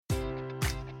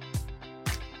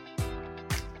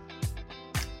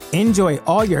Enjoy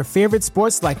all your favorite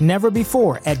sports like never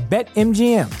before at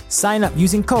BetMGM. Sign up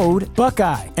using code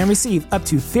Buckeye and receive up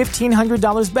to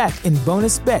 $1,500 back in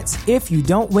bonus bets if you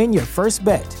don't win your first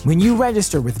bet. When you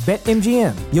register with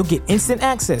BetMGM, you'll get instant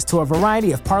access to a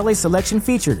variety of parlay selection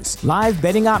features, live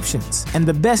betting options, and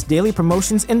the best daily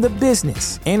promotions in the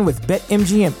business. And with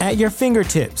BetMGM at your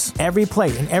fingertips, every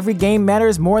play and every game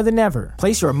matters more than ever.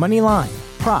 Place your money line,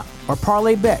 prop, or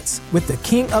parlay bets with the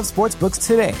king of sportsbooks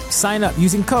today. Sign up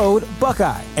using code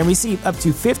Buckeye and receive up to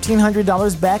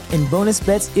 $1,500 back in bonus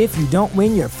bets if you don't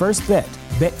win your first bet.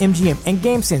 BetMGM and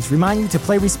GameSense remind you to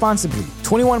play responsibly.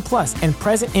 21 plus and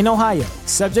present in Ohio,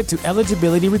 subject to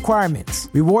eligibility requirements.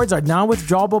 Rewards are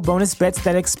non-withdrawable bonus bets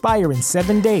that expire in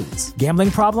 7 days. Gambling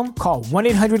problem? Call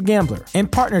 1-800-GAMBLER. In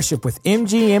partnership with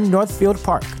MGM Northfield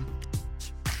Park.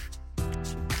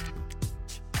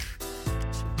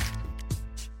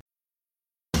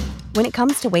 When it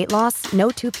comes to weight loss,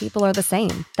 no two people are the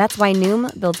same. That's why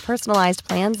Noom builds personalized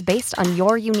plans based on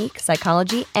your unique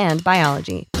psychology and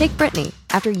biology. Take Brittany.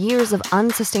 After years of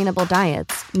unsustainable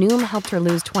diets, Noom helped her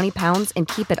lose 20 pounds and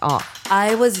keep it off.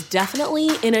 I was definitely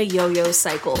in a yo-yo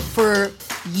cycle for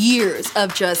years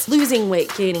of just losing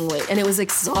weight, gaining weight, and it was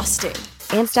exhausting.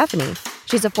 And Stephanie.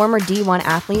 She's a former D1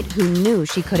 athlete who knew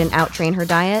she couldn't outtrain her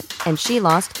diet, and she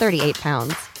lost 38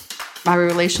 pounds. My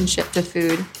relationship to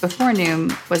food before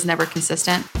Noom was never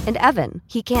consistent. And Evan,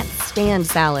 he can't stand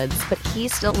salads, but he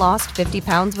still lost 50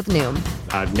 pounds with Noom.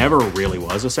 I never really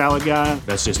was a salad guy.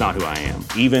 That's just not who I am.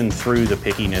 Even through the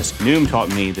pickiness, Noom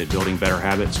taught me that building better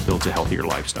habits builds a healthier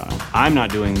lifestyle. I'm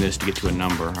not doing this to get to a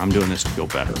number. I'm doing this to feel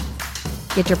better.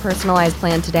 Get your personalized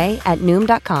plan today at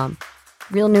Noom.com.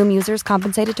 Real Noom users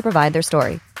compensated to provide their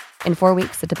story. In 4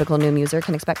 weeks, the typical Noom user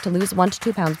can expect to lose 1 to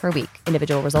 2 pounds per week.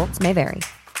 Individual results may vary.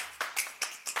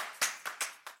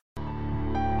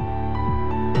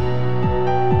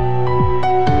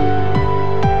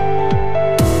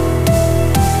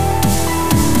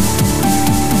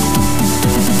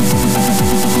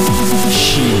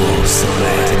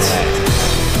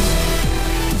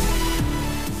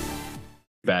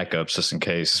 Backups just in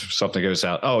case something goes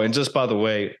out. Oh, and just by the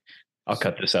way, I'll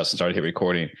cut this out since I already hit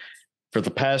recording. For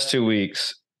the past 2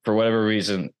 weeks, for whatever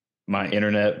reason, my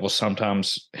internet will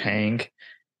sometimes hang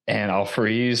and I'll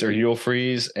freeze or you'll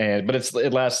freeze. But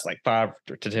it lasts like 5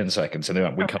 to 10 seconds and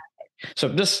then we come back.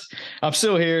 So I'm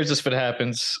still here. Just if it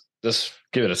happens, just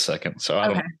give it a second. So I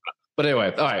don't, but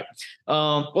anyway, all right.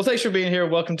 Well, thanks for being here.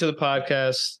 Welcome to the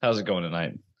podcast. How's it going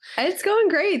tonight? It's going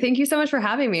great. Thank you so much for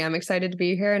having me. I'm excited to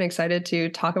be here and excited to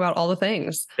talk about all the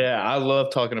things. Yeah, I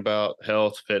love talking about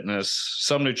health, fitness,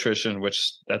 some nutrition,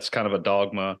 which that's kind of a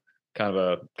dogma, kind of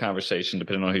a conversation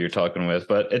depending on who you're talking with.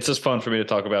 But it's just fun for me to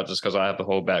talk about just because I have the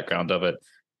whole background of it.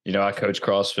 You know, I coach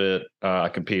CrossFit. I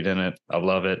compete in it. I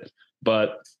love it.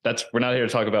 But we're not here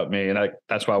to talk about me. And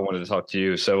that's why I wanted to talk to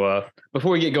you. So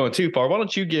before we get going too far, why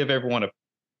don't you give everyone a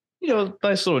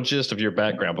nice little gist of your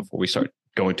background before we start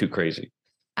going too crazy?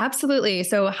 Absolutely.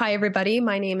 So hi, everybody.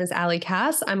 My name is Allie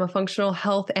Cass. I'm a functional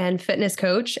health and fitness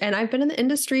coach, and I've been in the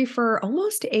industry for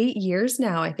almost 8 years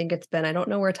now. I think it's been, I don't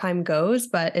know where time goes,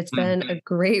 but it's been a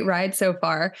great ride so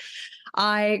far.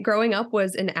 Growing up,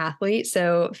 was an athlete.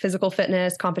 So physical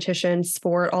fitness, competition,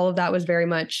 sport, all of that was very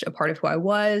much a part of who I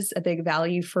was, a big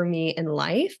value for me in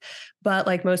life. But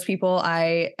like most people,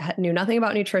 I knew nothing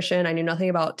about nutrition. I knew nothing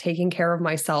about taking care of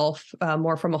myself,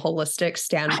 more from a holistic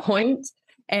standpoint.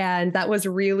 And that was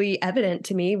really evident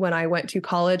to me when I went to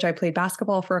college. I played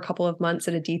basketball for a couple of months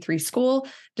at a D3 school,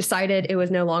 decided it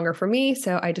was no longer for me.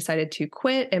 So I decided to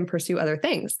quit and pursue other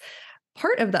things.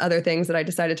 Part of the other things that I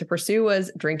decided to pursue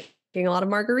was drinking a lot of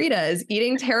margaritas,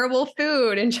 eating terrible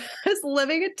food, and just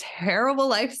living a terrible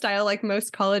lifestyle like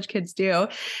most college kids do.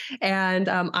 And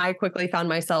I quickly found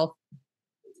myself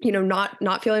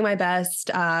not feeling my best,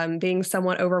 being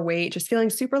somewhat overweight, just feeling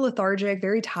super lethargic,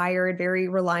 very tired, very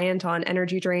reliant on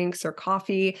energy drinks or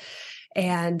coffee.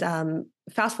 And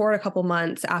fast forward a couple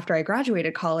months after I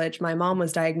graduated college, my mom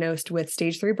was diagnosed with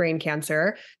stage 3 brain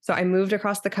cancer. So I moved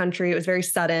across the country. It was very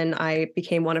sudden. I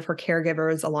became one of her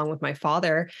caregivers along with my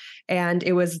father. And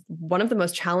it was one of the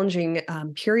most challenging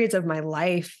periods of my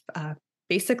life,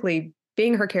 basically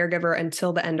being her caregiver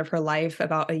until the end of her life,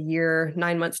 about 9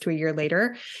 months to a year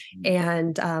later.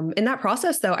 And in that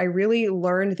process, though, I really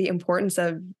learned the importance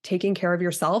of taking care of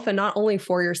yourself, and not only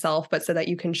for yourself, but so that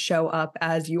you can show up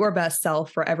as your best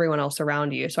self for everyone else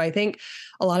around you. So I think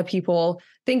a lot of people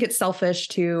think it's selfish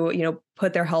to,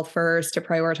 put their health first, to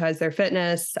prioritize their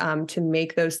fitness, to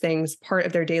make those things part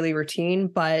of their daily routine.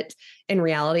 But in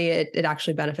reality, it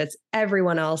actually benefits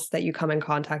everyone else that you come in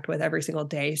contact with every single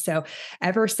day. So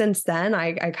ever since then,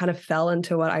 I kind of fell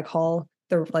into what I call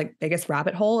the like biggest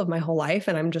rabbit hole of my whole life.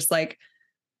 And I'm just like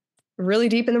really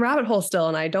deep in the rabbit hole still.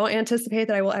 And I don't anticipate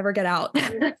that I will ever get out.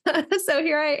 So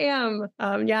here I am.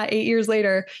 8 years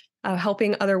later,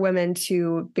 helping other women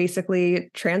to basically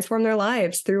transform their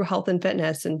lives through health and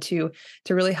fitness, and to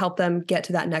really help them get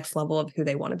to that next level of who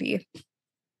they want to be.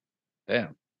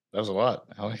 Damn, that was a lot,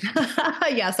 Allie.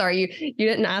 Yeah, sorry, you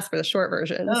didn't ask for the short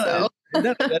version. No,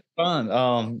 that's fine.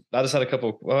 I just had a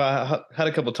couple. Well, I had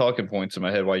a couple talking points in my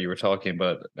head while you were talking,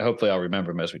 but hopefully I'll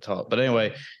remember them as we talk. But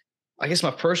anyway, I guess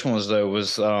my first one was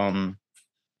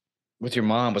with your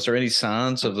mom. Was there any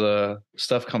signs of the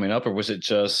stuff coming up, or was it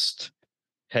just,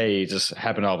 hey, it just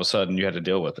happened all of a sudden, you had to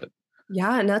deal with it?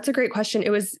 Yeah, and that's a great question.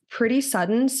 It was pretty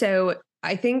sudden. So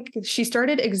I think she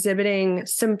started exhibiting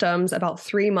symptoms about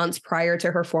 3 months prior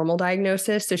to her formal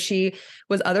diagnosis. So she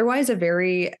was otherwise a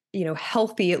very,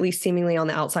 healthy, at least seemingly on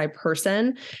the outside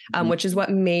person, which is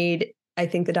what made, I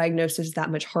think, the diagnosis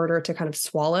that much harder to kind of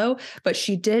swallow. But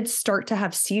she did start to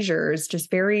have seizures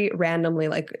just very randomly.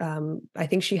 Like I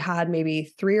think she had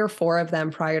maybe 3 or 4 of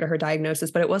them prior to her diagnosis,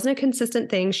 but it wasn't a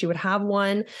consistent thing. She would have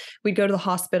one. We'd go to the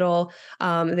hospital.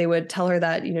 They would tell her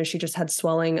that, she just had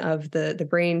swelling of the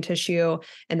brain tissue,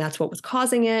 and that's what was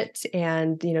causing it.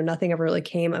 And, nothing ever really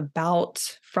came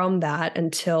about from that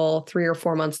until 3 or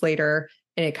 4 months later.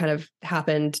 And it kind of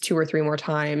happened 2 or 3 more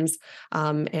times.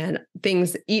 And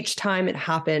things each time it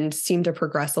happened seemed to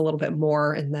progress a little bit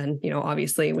more. And then,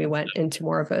 obviously we went into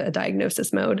more of a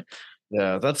diagnosis mode.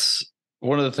 Yeah, that's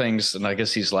one of the things. And I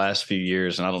guess these last few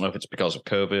years, and I don't know if it's because of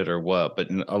COVID or what, but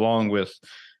along with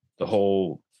the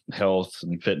whole health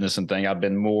and fitness and thing, I've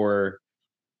been more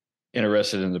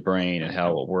interested in the brain and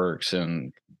how it works,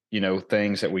 and,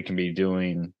 things that we can be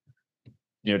doing,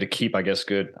 to keep,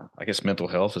 mental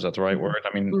health. Is that the right word?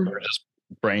 I mean, or just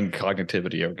brain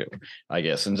cognitivity, I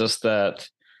guess. And just that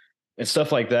and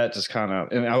stuff like that, just kind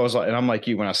of, and I'm like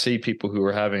you, when I see people who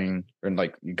are having, or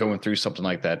like going through something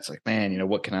like that, it's like, man,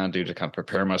 what can I do to kind of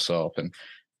prepare myself and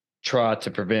try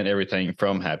to prevent everything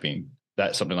from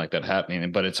something like that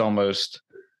happening. But it's almost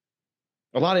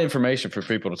a lot of information for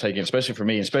people to take in, especially for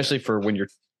me, especially for when you're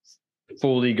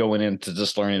fully going into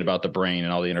just learning about the brain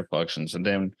and all the inner functions, and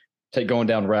then going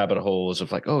down rabbit holes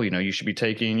of like, oh, you should be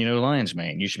taking, lion's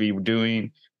mane. You should be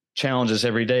doing challenges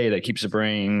every day that keeps the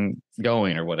brain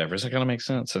going or whatever. Does that kind of make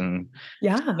sense? And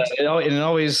yeah, it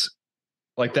always,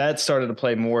 like, that started to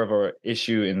play more of a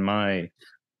issue in my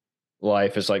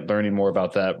life, is like learning more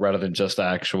about that rather than just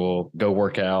actual go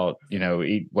work out,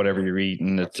 eat whatever you're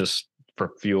eating. It's just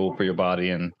for fuel for your body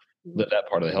and live that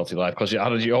part of the healthy life. Because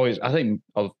I think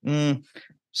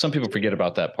some people forget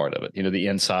about that part of it, the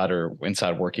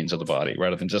inside workings of the body,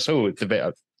 rather than just,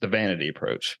 the vanity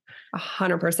approach.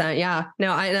 100%. Yeah.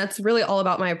 No, that's really all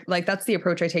about that's the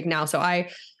approach I take now. So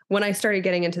when I started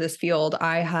getting into this field,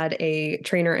 I had a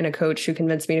trainer and a coach who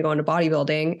convinced me to go into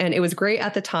bodybuilding, and it was great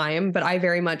at the time, but I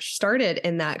very much started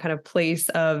in that kind of place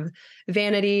of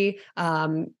vanity,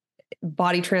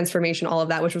 body transformation, all of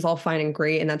that, which was all fine and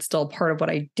great. And that's still part of what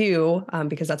I do,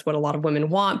 because that's what a lot of women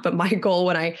want. But my goal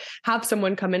when I have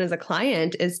someone come in as a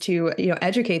client is to,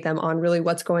 educate them on really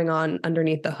what's going on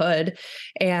underneath the hood,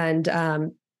 and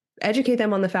educate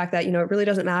them on the fact that, it really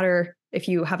doesn't matter if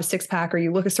you have a 6-pack or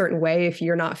you look a certain way, if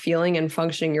you're not feeling and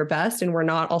functioning your best, and we're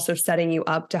not also setting you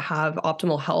up to have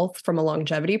optimal health from a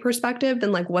longevity perspective,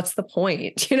 then what's the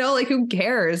point? Who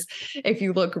cares if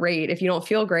you look great, if you don't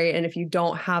feel great, and if you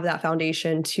don't have that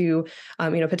foundation to,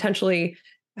 potentially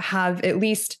have at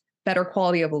least better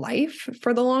quality of life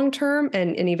for the long term,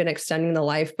 and even extending the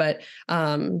life. But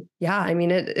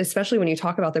especially when you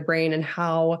talk about the brain and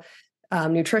how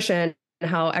nutrition,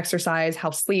 how exercise,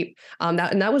 how sleep,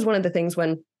 that was one of the things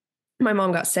when my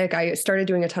mom got sick. I started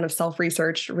doing a ton of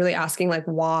self-research, really asking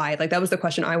why. That was the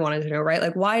question I wanted to know,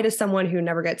 right? Why does someone who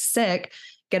never gets sick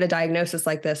get a diagnosis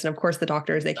like this? And of course the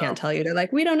doctors, they can't tell you. They're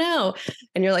like, we don't know.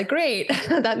 And you're like, great,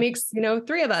 that makes,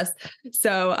 3 of us.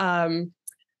 So,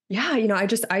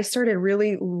 I started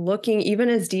really looking even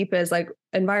as deep as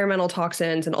environmental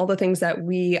toxins and all the things that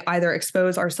we either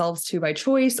expose ourselves to by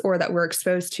choice or that we're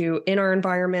exposed to in our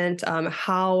environment,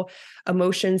 how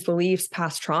emotions, beliefs,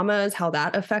 past traumas, how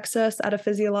that affects us at a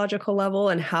physiological level,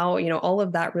 and how, all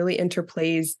of that really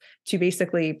interplays to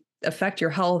basically affect your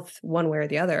health one way or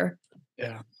the other.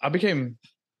 Yeah.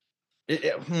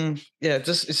 It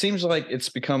seems like it's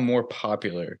become more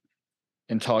popular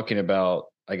in talking about,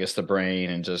 I guess, the brain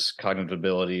and just cognitive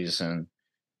abilities, and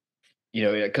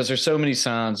because there's so many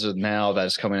signs of now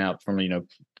that's coming out from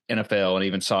NFL and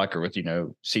even soccer with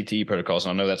CTE protocols.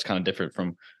 And I know that's kind of different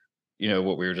from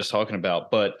what we were just talking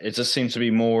about, but it just seems to be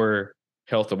more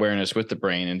health awareness with the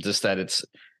brain, and just that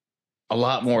a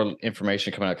lot more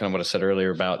information coming out, kind of what I said earlier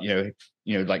about,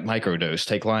 like microdose,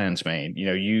 take lion's mane,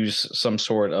 use some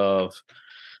sort of,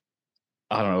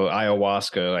 I don't know,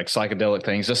 ayahuasca, like psychedelic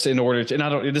things, just in order to,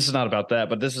 and this is not about that,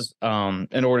 but this is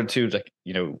in order to, like,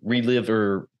 relive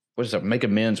or make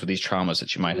amends with these traumas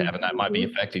that you might have. And that might be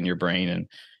affecting your brain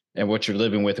and what you're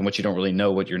living with and what you don't really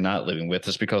know what you're not living with.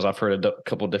 Just because I've heard a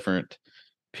couple different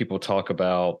people talk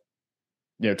about,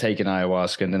 taking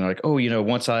ayahuasca, and then they're like, oh,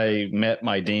 once I met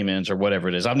my demons or whatever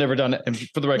it is. I've never done it. And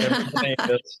for the record,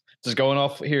 just going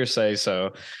off hearsay.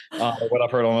 So what I've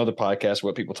heard on other podcasts,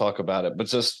 what people talk about it, but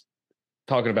just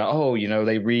talking about,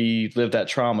 they relived that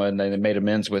trauma and they made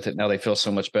amends with it. Now they feel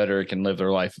so much better and can live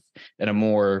their life in a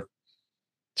more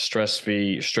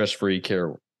stress-free,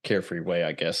 carefree way,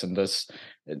 I guess. And this,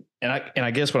 and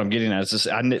I guess what I'm getting at is this,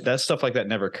 that stuff like that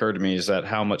never occurred to me, is that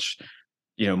how much,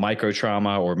 micro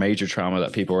trauma or major trauma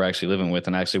that people are actually living with,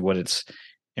 and actually what it's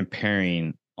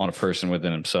impairing on a person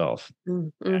within himself.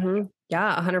 Mm-hmm.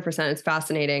 Yeah, 100%. It's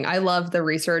fascinating. I love the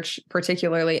research,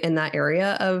 particularly in that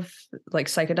area of like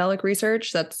psychedelic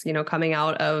research that's, coming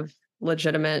out of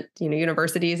legitimate,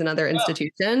 universities and other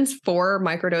institutions for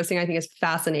microdosing. I think is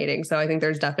fascinating. So I think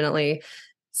there's definitely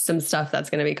some stuff that's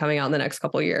going to be coming out in the next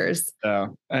couple of years. Yeah.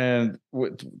 And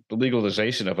with the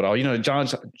legalization of it all,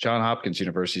 Johns Hopkins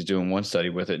University is doing one study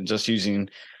with it and just using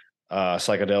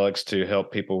psychedelics to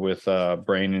help people with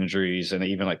brain injuries and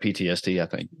even like PTSD, I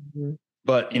think. Mm-hmm.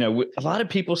 But, a lot of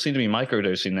people seem to be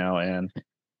microdosing now, and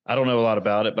I don't know a lot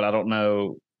about it, but I don't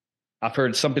know. I've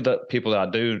heard some people that I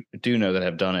do know that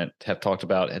have done it have talked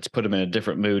about it's put them in a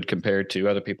different mood compared to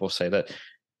other people say that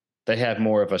they have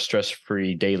more of a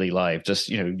stress-free daily life, just,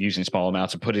 using small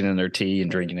amounts and putting in their tea and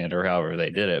drinking it or however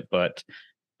they did it.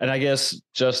 And I guess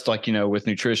just like, with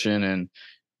nutrition and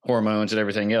hormones and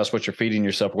everything else, what you're feeding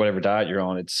yourself, whatever diet you're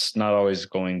on, it's not always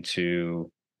going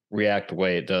to react the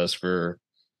way it does for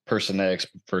person X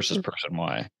versus person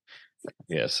Y.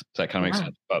 Yes. Does that kind of make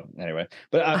sense? But anyway,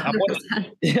 but I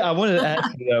wanted to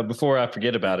ask you, before I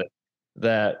forget about it,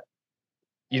 that,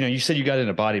 you said you got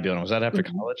into bodybuilding. Was that after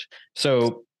college?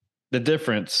 So the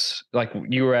difference, like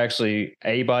you were actually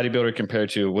a bodybuilder compared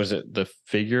to, was it the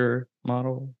figure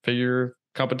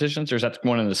competitions, or is that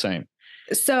one and the same?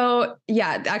 So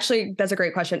yeah, actually that's a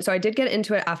great question. So I did get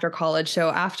into it after college. So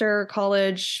after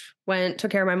college,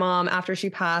 took care of my mom after she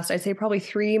passed. I'd say probably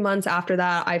 3 months after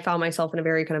that, I found myself in a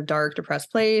very kind of dark, depressed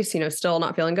place, still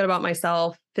not feeling good about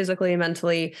myself physically,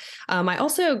 mentally. I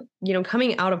also,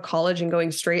 coming out of college and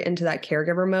going straight into that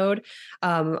caregiver mode,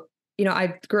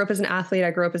 I grew up as an athlete.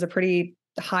 I grew up as a pretty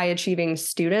high achieving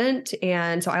student.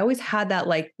 And so I always had that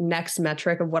like next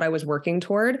metric of what I was working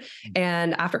toward.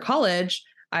 And after college,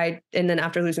 and then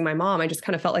after losing my mom, I just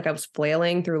kind of felt like I was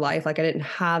flailing through life. Like I didn't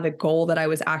have a goal that I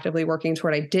was actively working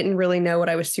toward. I didn't really know what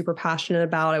I was super passionate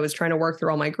about. I was trying to work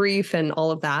through all my grief and all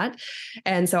of that.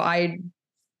 And so I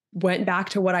went back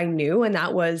to what I knew, and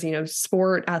that was,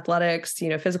 sport, athletics,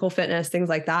 physical fitness, things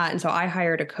like that. And so I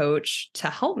hired a coach to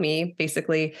help me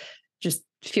basically just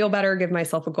feel better, give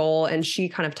myself a goal. And she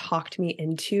kind of talked me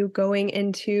into going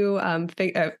into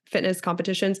fitness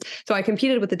competitions. So I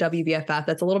competed with the WBFF.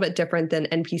 That's a little bit different than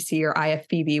NPC or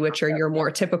IFBB, which are your more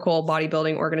typical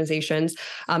bodybuilding organizations.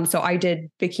 So I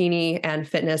did bikini and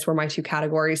fitness were my two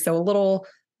categories. So a little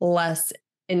less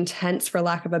intense, for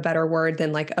lack of a better word,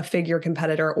 than like a figure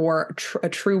competitor or a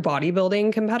true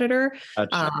bodybuilding competitor.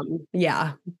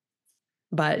 Yeah.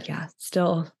 But yeah,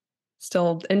 still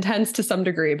intense to some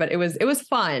degree, but it was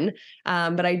fun.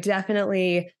 But I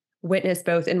definitely witnessed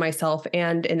both in myself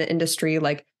and in the industry,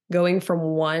 like going from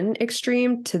one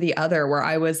extreme to the other, where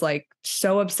I was like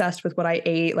so obsessed with what I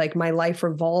ate. Like my life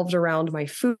revolved around my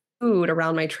food,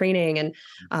 around my training,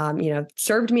 and,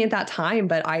 served me at that time.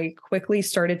 But I quickly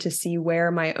started to see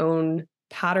where my own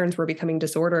patterns were becoming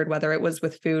disordered, whether it was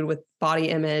with food, with body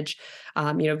image.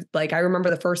 Like I remember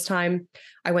the first time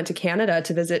I went to Canada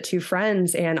to visit two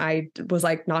friends, and I was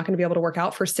like not going to be able to work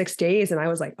out for 6 days. And I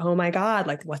was like, oh my God,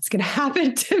 like what's going to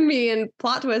happen to me? And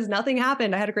plot twist, nothing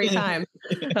happened. I had a great time.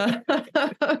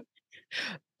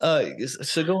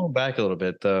 So going back a little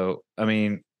bit though, I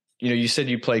mean, you said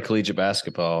you played collegiate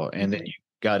basketball and then you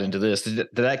got into this. Did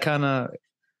that kind of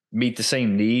meet the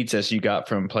same needs as you got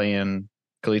from playing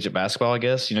collegiate basketball, I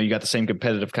guess? You got the same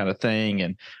competitive kind of thing,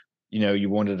 and you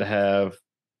wanted to have,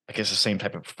 I guess, the same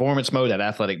type of performance mode, that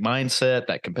athletic mindset,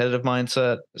 that competitive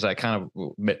mindset. Is that kind of,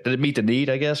 did it meet the need,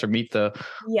 I guess, or meet the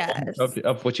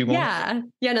of what you want?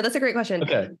 Yeah, no, that's a great question.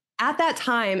 Okay. At that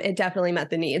time, it definitely met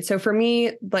the need. So for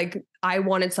me, like I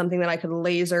wanted something that I could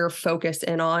laser focus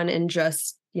in on and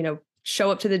just,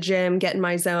 show up to the gym, get in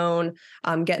my zone,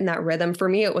 get in that rhythm. For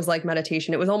me, it was like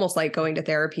meditation. It was almost like going to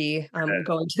therapy,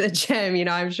 going to the gym,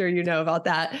 I'm sure you know about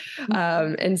that.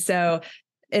 And so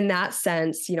in that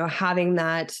sense, having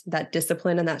that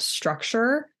discipline and that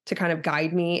structure to kind of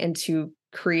guide me and to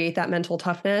create that mental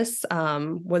toughness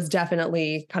was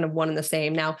definitely kind of one and the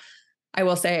same. Now, I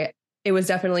will say it was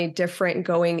definitely different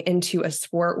going into a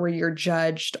sport where you're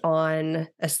judged on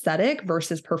aesthetic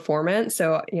versus performance.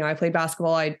 So, I played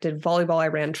basketball, I did volleyball, I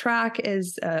ran track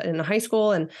in high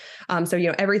school. And so,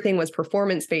 everything was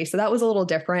performance based. So that was a little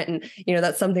different. And,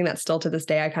 that's something that still to this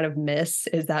day I kind of miss,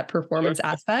 is that performance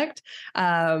aspect.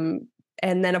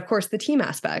 And then, of course, the team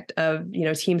aspect of,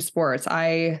 team sports.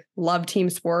 I love team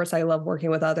sports. I love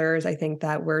working with others. I think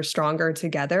that we're stronger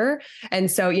together. And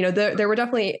so, there were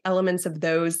definitely elements of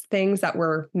those things that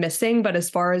were missing. But as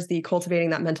far as the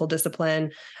cultivating that mental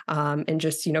discipline and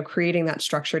just, creating that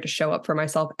structure to show up for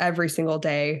myself every single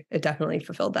day, it definitely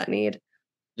fulfilled that need.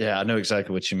 Yeah, I know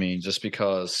exactly what you mean. Just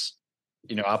because,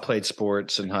 I played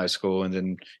sports in high school and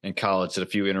then in college did a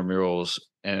few intramurals.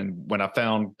 And when I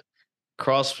found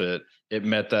CrossFit, it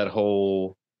met that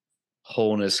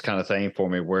wholeness kind of thing for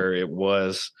me, where it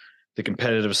was the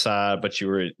competitive side, but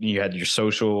you had your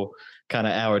social kind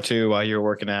of hour too while you're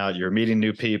working out. You're meeting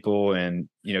new people, and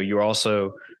you're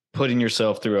also putting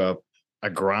yourself through a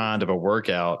grind of a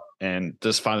workout, and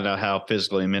just finding out how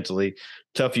physically and mentally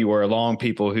tough you were along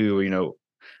people who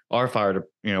are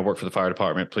work for the fire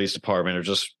department, police department, or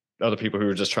just other people who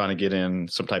are just trying to get in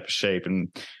some type of shape,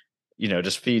 and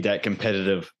just feed that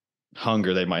competitive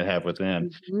hunger they might have within.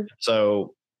 Mm-hmm.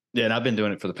 So yeah, and I've been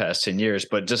doing it for the past 10 years,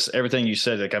 but just everything you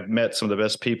said, like I've met some of the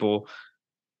best people,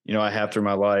 I have through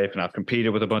my life, and I've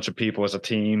competed with a bunch of people as a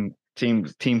team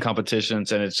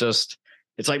competitions. And it's just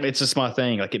my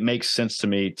thing. Like, it makes sense to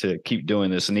me to keep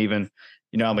doing this. And even,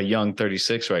 I'm a young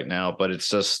 36 right now, but it's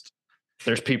just,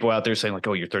 there's people out there saying like,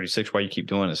 oh, you're 36. Why you keep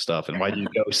doing this stuff? And why do you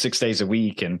go 6 days a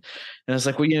week? And it's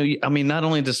like, well, I mean, not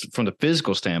only just from the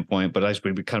physical standpoint, but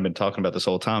we've kind of been talking about this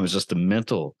whole time, is just the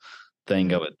mental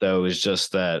thing of it, though, is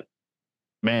just that,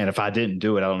 man, if I didn't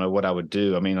do it, I don't know what I would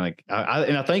do. I mean, like,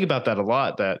 I think about that a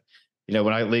lot, that, when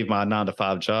I leave my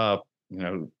 9-to-5 job,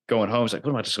 going home, it's like,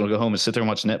 what am I just going to go home and sit there and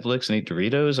watch Netflix and eat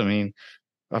Doritos? I mean,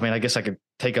 I guess I could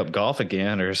take up golf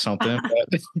again or something,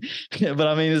 but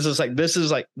I mean, it's just like, this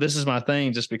is my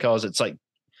thing, just because it's like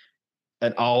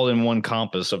an all-in-one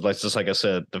compass of, like, just like I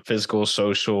said, the physical,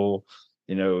 social,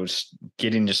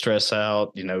 getting your stress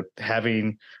out,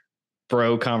 having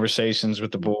bro conversations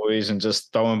with the boys and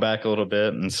just throwing back a little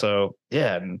bit. And so,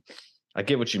 yeah, and I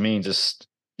get what you mean. Just,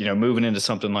 moving into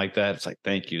something like that, it's like,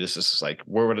 thank you. This is like,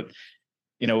 where would it,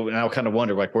 and I kind of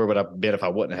wonder, like, where would I have been if I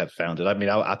wouldn't have found it? I mean,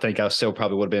 I think I still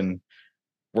probably would have been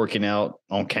working out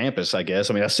on campus, I guess.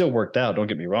 I mean, I still worked out, don't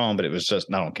get me wrong, but it was just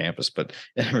not on campus, but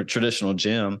in a traditional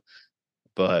gym.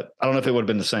 But I don't know if it would have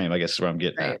been the same, I guess, is where I'm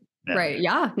getting at. Yeah. Right.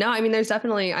 Yeah. No, I mean, there's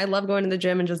definitely, I love going to the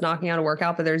gym and just knocking out a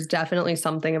workout, but there's definitely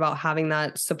something about having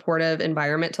that supportive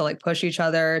environment to like push each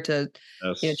other, to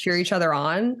cheer each other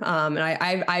on. And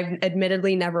I've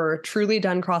admittedly never truly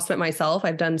done CrossFit myself.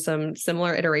 I've done some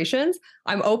similar iterations.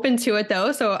 I'm open to it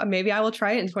though. So maybe I will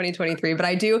try it in 2023, but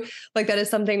I do like, that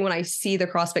is something when I see the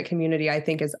CrossFit community, I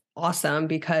think is awesome,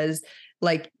 because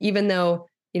like, even though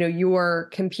you're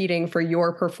competing for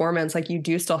your performance, like, you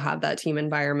do still have that team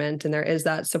environment, and there is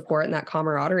that support and that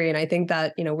camaraderie. And I think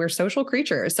that, we're social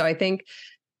creatures. So I think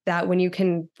that when you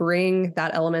can bring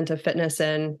that element of fitness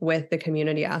in with the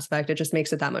community aspect, it just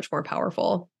makes it that much more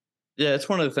powerful. Yeah, it's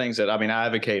one of the things that, I mean, I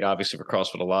advocate obviously for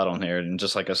CrossFit a lot on here. And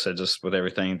just like I said, just with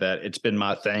everything, that it's been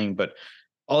my thing, but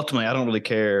ultimately I don't really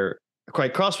care.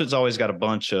 Quite, CrossFit's always got a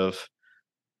bunch of,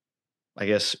 I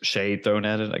guess, shade thrown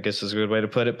at it, I guess is a good way to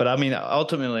put it. But I mean,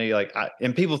 ultimately, like,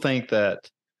 and people think that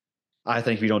I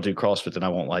think if you don't do CrossFit, then I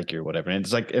won't like you or whatever. And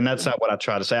it's like, and that's not what I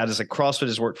try to say. I just like, CrossFit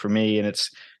has worked for me, and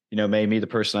it's, made me the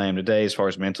person I am today, as far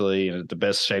as mentally, the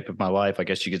best shape of my life, I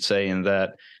guess you could say. And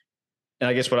that, and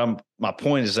I guess my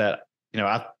point is that,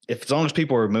 if, as long as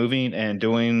people are moving and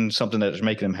doing something that's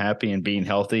making them happy and being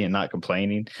healthy and not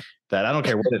complaining, that I don't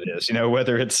care what it is,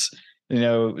 whether it's,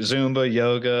 Zumba,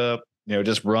 yoga,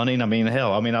 just running. I mean,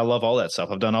 hell, I love all that stuff.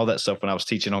 I've done all that stuff when I was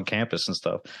teaching on campus and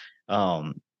stuff.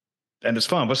 And it's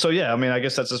fun. But so, yeah, I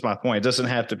guess that's just my point. It doesn't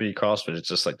have to be CrossFit. It's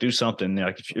just like, do something.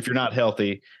 Like, if you're not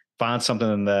healthy, find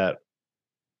something that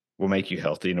will make you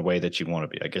healthy in a way that you want to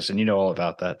be, I guess. And all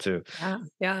about that too.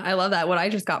 Yeah. I love that. What I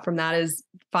just got from that is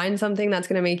find something that's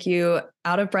going to make you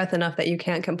out of breath enough that you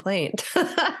can't complain.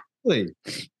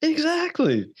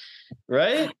 Exactly.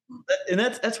 Right. And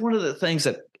that's one of the things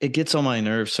that it gets on my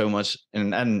nerves so much.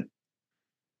 And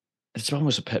it's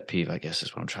almost a pet peeve, I guess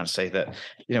is what I'm trying to say, that,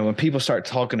 when people start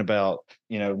talking about,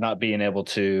 not being able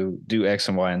to do X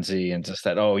and Y and Z, and just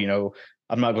that,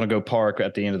 I'm not going to go park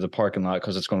at the end of the parking lot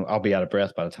because I'll be out of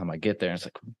breath by the time I get there. And it's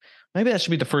like, maybe that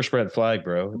should be the first red flag,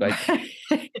 bro. Like,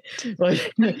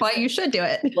 why you should do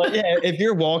it. But yeah, if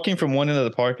you're walking from one end of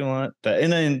the parking lot,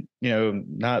 and then,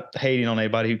 not hating on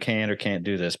anybody who can or can't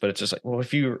do this, but it's just like, well,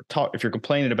 if you're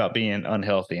complaining about being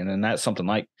unhealthy, and then that's something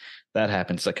like that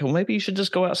happens, it's like, well, maybe you should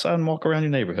just go outside and walk around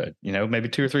your neighborhood, maybe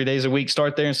 2 or 3 days a week,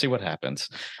 start there and see what happens.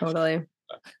 Totally.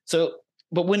 So,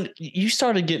 but when you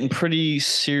started getting pretty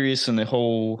serious in the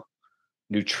whole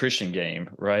nutrition game,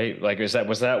 right? Like, was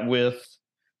that with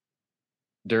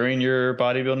during your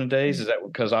bodybuilding days? Is that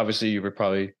because obviously you were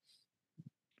probably,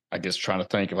 I guess, trying to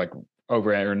think of like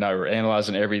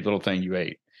analyzing every little thing you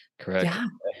ate, correct? Yeah.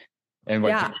 And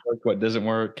what doesn't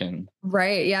work, and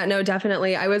right. Yeah, no,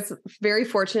 definitely. I was very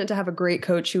fortunate to have a great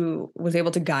coach who was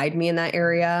able to guide me in that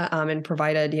area, and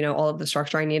provided, all of the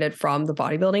structure I needed from the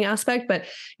bodybuilding aspect. But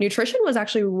nutrition was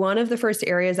actually one of the first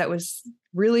areas that was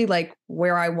really like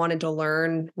where I wanted to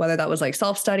learn, whether that was like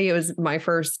self-study. It was my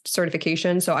first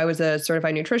certification. So I was a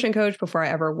certified nutrition coach before I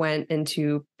ever went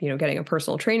into, getting a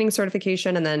personal training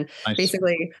certification. And then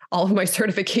basically all of my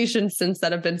certifications since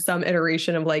then have been some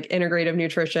iteration of like integrative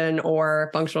nutrition or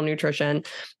functional nutrition.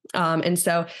 And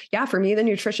so, yeah, for me, the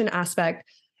nutrition aspect,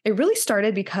 it really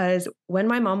started because when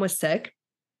my mom was sick,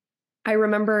 I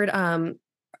remembered,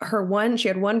 she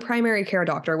had one primary care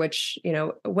doctor, which,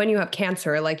 when you have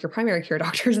cancer, like your primary care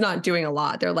doctor is not doing a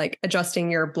lot. They're like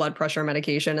adjusting your blood pressure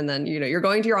medication. And then, you're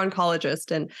going to your oncologist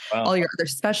and all your other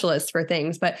specialists for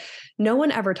things, but no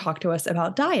one ever talked to us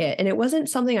about diet. And it wasn't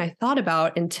something I thought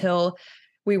about until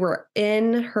we were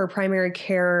in her primary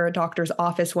care doctor's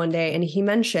office one day. And he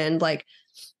mentioned like,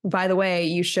 by the way,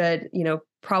 you should,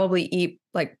 probably eat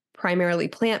like primarily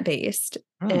plant-based.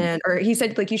 Or he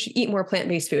said like, you should eat more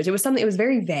plant-based foods. It was something, it was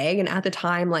very vague. And at the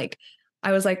time, like,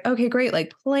 I was like, okay, great.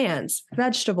 Like plants,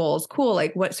 vegetables, cool.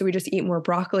 Like what, so we just eat more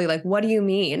broccoli. Like, what do you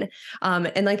mean?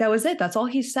 And like, that was it. That's all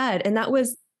he said. And that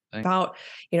was about,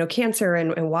 cancer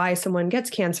and why someone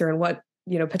gets cancer and what,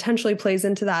 potentially plays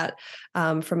into that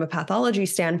from a pathology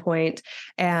standpoint,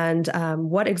 and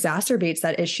what exacerbates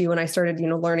that issue. When I started,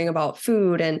 learning about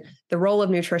food and the role of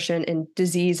nutrition in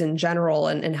disease in general,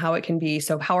 and how it can be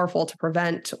so powerful to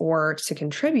prevent or to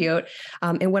contribute.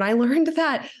 And when I learned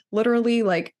that literally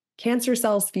like cancer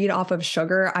cells feed off of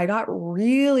sugar, I got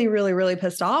really, really, really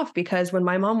pissed off, because when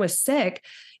my mom was sick,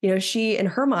 she, in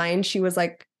her mind, she was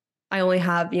like, I only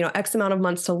have, X amount of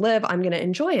months to live. I'm going to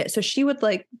enjoy it. So she would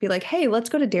like be like, hey, let's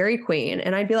go to Dairy Queen.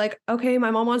 And I'd be like, okay,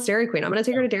 my mom wants Dairy Queen. I'm going to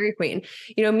take her to Dairy Queen.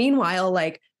 Meanwhile,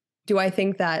 like, do I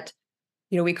think that,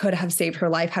 we could have saved her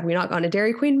life had we not gone to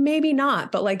Dairy Queen? Maybe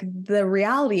not. But like the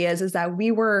reality is that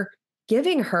we were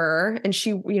giving her, and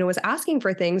she, was asking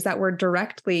for things that were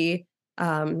directly,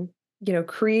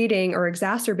 creating or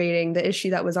exacerbating the issue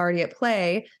that was already at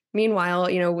play. Meanwhile,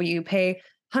 you pay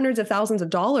hundreds of thousands of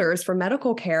dollars for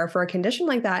medical care for a condition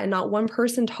like that, and not one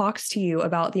person talks to you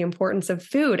about the importance of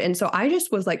food. And so I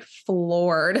just was like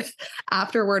floored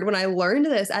afterward when I learned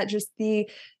this at just the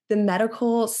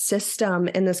medical system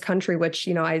in this country, which,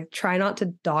 I try not to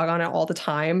dog on it all the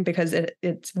time, because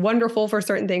it's wonderful for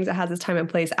certain things. It has its time and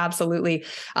place. Absolutely.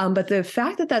 But the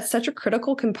fact that that's such a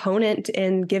critical component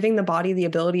in giving the body the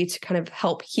ability to kind of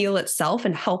help heal itself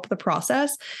and help the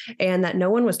process, and that no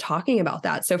one was talking about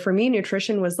that. So for me,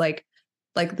 nutrition was like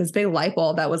this big light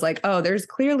bulb that was like, oh, there's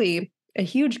clearly a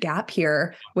huge gap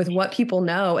here with what people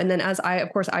know. And then as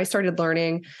I started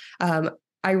learning,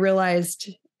 I realized,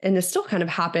 and this still kind of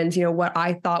happens, what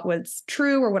I thought was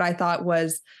true or what I thought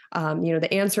was, the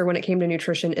answer when it came to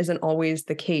nutrition isn't always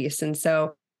the case. And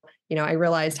so, I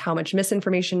realized how much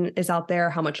misinformation is out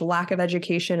there, how much lack of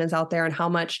education is out there, and how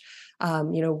much,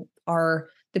 are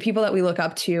the people that we look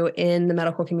up to in the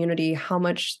medical community, how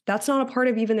much that's not a part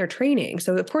of even their training.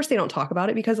 So of course they don't talk about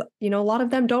it, because, a lot of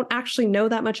them don't actually know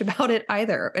that much about it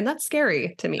either. And that's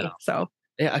scary to me. Yeah. So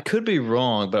yeah, I could be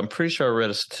wrong, but I'm pretty sure I read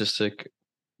a statistic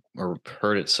or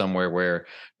heard it somewhere where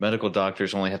medical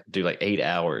doctors only have to do like 8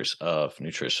 hours of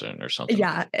nutrition or something.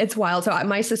 Yeah, it's wild. So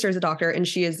my sister is a doctor and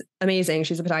she is amazing.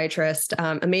 She's a podiatrist,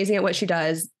 amazing at what she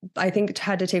does. I think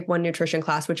had to take one nutrition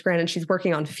class, which granted she's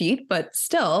working on feet, but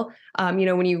still,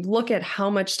 when you look at how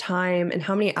much time and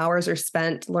how many hours are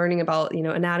spent learning about,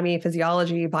 anatomy,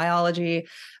 physiology, biology,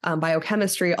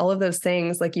 biochemistry, all of those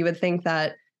things, like you would think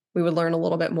that we would learn a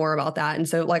little bit more about that. And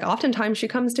so like oftentimes she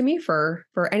comes to me for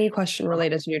any question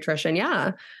related to nutrition.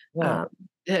 Yeah. Yeah,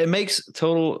 it makes it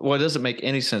doesn't make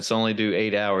any sense to only do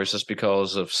 8 hours, just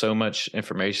because of so much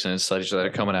information and studies that are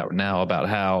coming out now about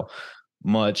how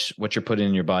much what you're putting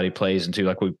in your body plays into,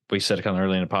 like we said kind of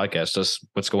early in the podcast, just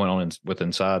what's going on with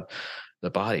inside the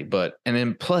body. But, and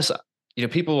then plus,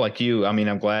 people like you, I mean,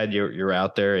 I'm glad you're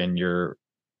out there and you're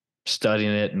studying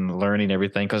it and learning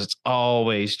everything, because it's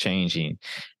always changing,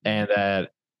 and that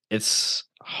it's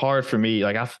hard for me.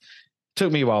 Like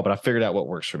took me a while, but I figured out what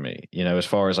works for me, as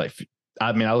far as like,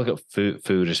 I mean, I look at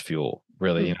food as fuel,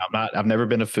 really. I've never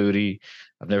been a foodie.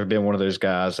 I've never been one of those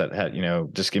guys that had,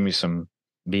 just give me some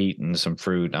meat and some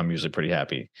fruit. I'm usually pretty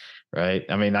happy. Right.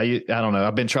 I mean, I don't know.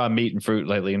 I've been trying meat and fruit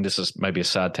lately, and this is maybe a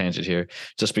side tangent here,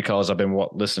 just because I've been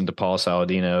listening to Paul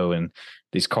Saladino and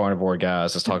these carnivore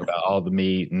guys that talk about all the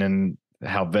meat, and then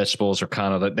how vegetables are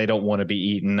kind of, they don't want to be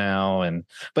eaten now.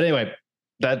 But anyway,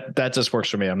 that just works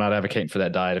for me. I'm not advocating for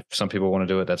that diet. If some people want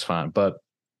to do it, that's fine. But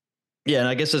yeah, and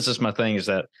I guess that's just my thing, is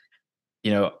that,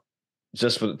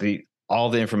 just with all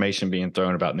the information being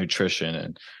thrown about nutrition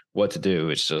and what to do,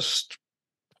 it's just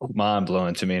mind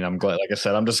blowing to me. And I'm glad, like I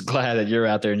said, I'm just glad that you're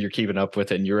out there and you're keeping up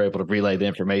with it, and you're able to relay the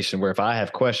information where if I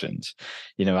have questions,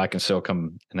 I can still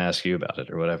come and ask you about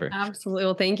it or whatever. Absolutely.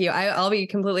 Well, thank you. I'll be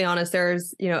completely honest.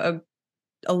 There's,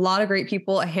 a lot of great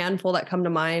people, a handful that come to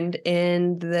mind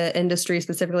in the industry,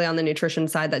 specifically on the nutrition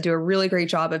side, that do a really great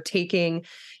job of taking,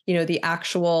 the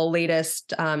actual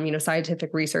latest,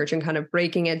 scientific research and kind of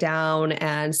breaking it down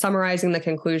and summarizing the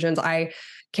conclusions. I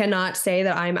cannot say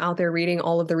that I'm out there reading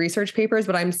all of the research papers,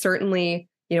 but I'm certainly,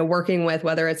 working with,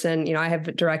 whether it's in, I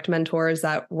have direct mentors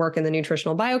that work in the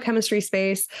nutritional biochemistry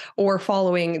space, or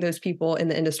following those people in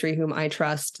the industry whom I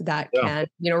trust that can,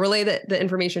 relay the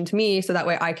information to me, so that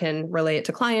way I can relay it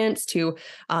to clients, to,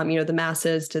 the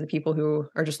masses, to the people who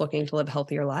are just looking to live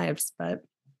healthier lives. But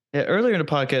yeah, earlier in the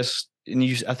podcast, and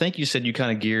I think you said you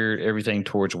kind of geared everything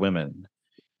towards women,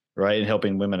 right? And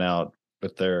helping women out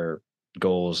with their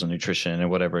goals and nutrition and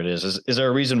whatever it is. Is there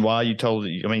a reason why you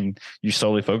you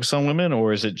solely focus on women,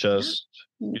 or is it just?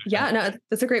 Yeah, no,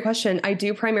 that's a great question. I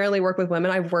do primarily work with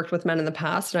women. I've worked with men in the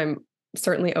past, and I'm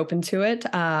certainly open to it.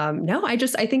 No, I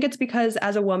think it's because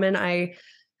as a woman, I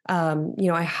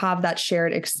have that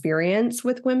shared experience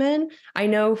with women. I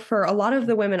know for a lot of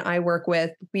the women I work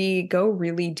with, we go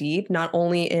really deep, not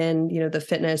only in, the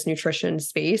fitness, nutrition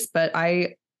space, but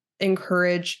I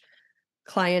encourage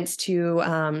clients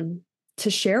to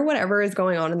share whatever is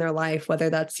going on in their life, whether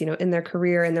that's, in their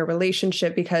career, in their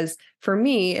relationship, because for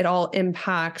me, it all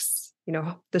impacts,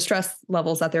 the stress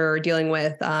levels that they're dealing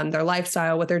with, their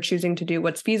lifestyle, what they're choosing to do,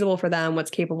 what's feasible for them, what's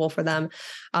capable for them,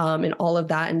 and all of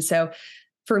that. And so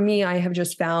for me, I have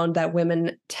just found that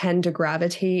women tend to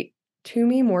gravitate to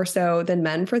me more so than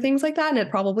men for things like that. And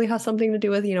it probably has something to do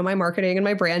with, my marketing and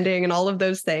my branding and all of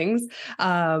those things.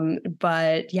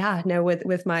 But yeah, no,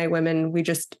 with my women,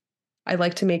 I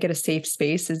like to make it a safe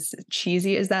space, as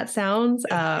cheesy as that sounds.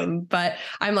 But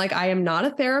I'm like, I am not a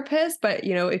therapist, but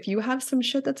if you have some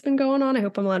shit that's been going on, I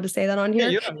hope I'm allowed to say that on here.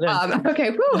 Yeah,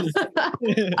 okay.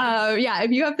 Yeah.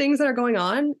 If you have things that are going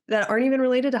on that aren't even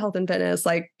related to health and fitness,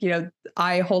 like,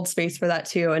 I hold space for that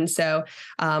too. And so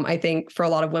I think for a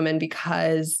lot of women,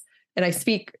 and I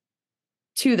speak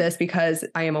to this because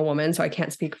I am a woman, so I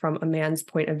can't speak from a man's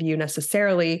point of view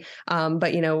necessarily.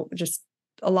 But, just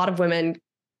a lot of women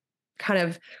kind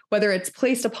of, whether it's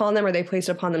placed upon them or they place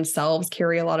it upon themselves,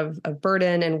 carry a lot of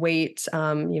burden and weight,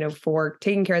 for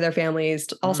taking care of their families,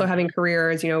 also having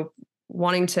careers,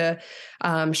 wanting to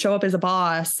show up as a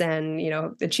boss and,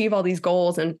 achieve all these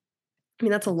goals. And I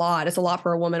mean, that's a lot. It's a lot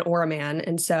for a woman or a man.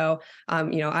 And so,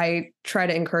 I try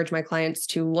to encourage my clients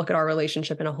to look at our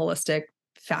relationship in a holistic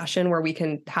fashion where we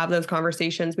can have those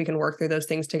conversations, we can work through those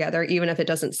things together, even if it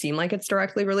doesn't seem like it's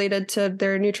directly related to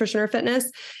their nutrition or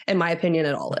fitness. In my opinion,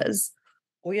 it all is.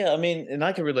 Well, yeah, I mean, and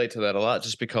I can relate to that a lot,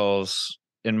 just because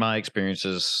in my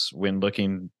experiences, when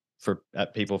looking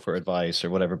at people for advice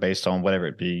or whatever, based on whatever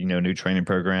it be, new training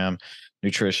program,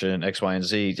 nutrition, X, Y, and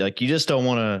Z, like, you just don't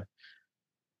want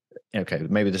to, okay,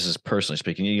 maybe this is personally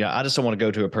speaking, I just don't want to go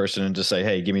to a person and just say,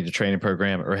 hey, give me the training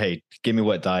program, or hey, give me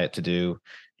what diet to do.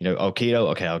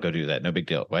 Keto. Okay, I'll go do that. No big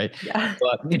deal. Right. Yeah.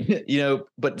 But,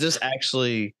 but just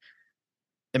actually,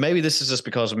 and maybe this is just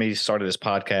because of me started this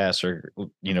podcast, or,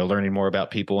 learning more about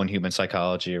people and human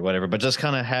psychology or whatever, but just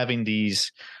kind of having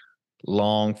these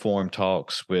long form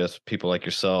talks with people like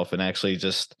yourself, and actually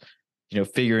just,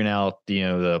 figuring out,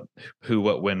 the who,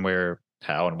 what, when, where,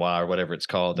 how, and why, or whatever it's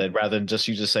called, that rather than just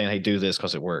you just saying, hey, do this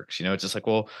because it works. It's just like,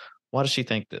 well, why does she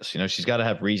think this? She's got to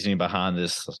have reasoning behind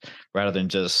this, rather than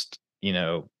just,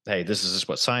 hey, this is just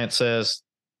what science says.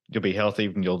 you'll be healthy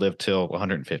and you'll live till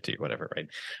 150 or whatever, right?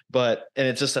 And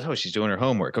it's just that, oh, she's doing her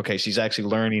homework. Okay, she's actually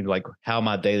learning like how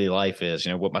my daily life is,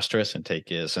 what my stress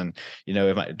intake is, and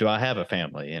do I have a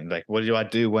family, and like what do I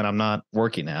do when I'm not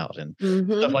working out, and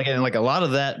stuff like that. And like a lot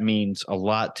of that means a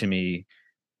lot to me,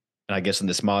 and I guess in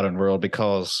this modern world,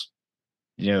 because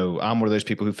I'm one of those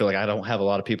people who feel like I don't have a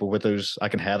lot of people with those I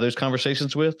can have those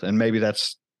conversations with, and maybe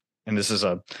this is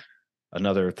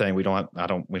another thing we don't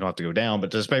have to go down, but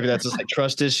just maybe that's just like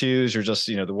trust issues, or just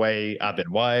the way I've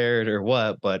been wired or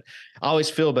what. But I always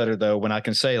feel better though when I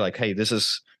can say like, hey, this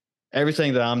is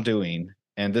everything that I'm doing,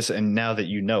 and now that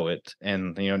it,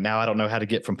 and now I don't know how to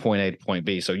get from point A to point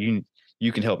B, so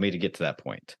you can help me to get to that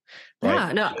point, right?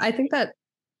 Yeah, no, I think that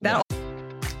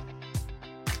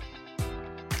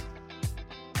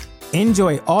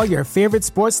Enjoy all your favorite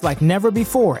sports like never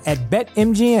before at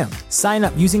BetMGM. Sign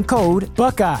up using code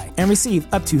Buckeye and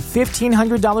receive up to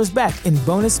 $1,500 back in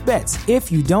bonus bets if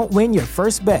you don't win your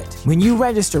first bet. When you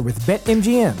register with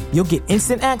BetMGM, you'll get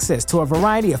instant access to a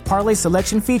variety of parlay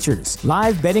selection features,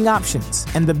 live betting options,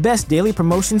 and the best daily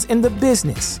promotions in the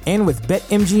business. And with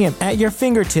BetMGM at your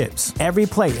fingertips, every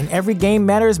play and every game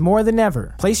matters more than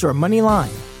ever. Place your money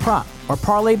line, prop, or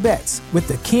parlay bets with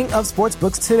the king of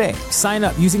sportsbooks today. Sign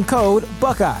up using code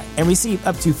Buckeye and receive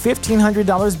up to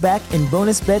 $1,500 back in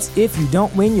bonus bets if you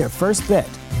don't win your first bet.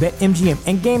 BetMGM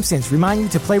and GameSense remind you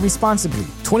to play responsibly.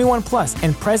 21 plus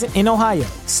and present in Ohio,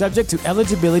 subject to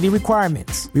eligibility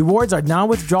requirements. Rewards are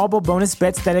non-withdrawable bonus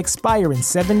bets that expire in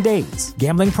 7 days.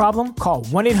 Gambling problem? Call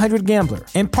 1-800-GAMBLER.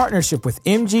 In partnership with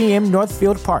MGM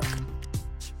Northfield Park.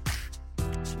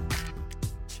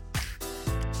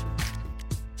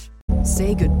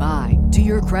 Say goodbye to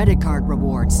your credit card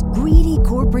rewards. Greedy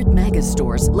corporate mega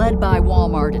stores, led by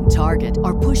Walmart and Target,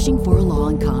 are pushing for a law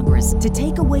in Congress to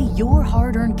take away your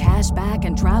hard-earned cash back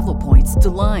and travel points to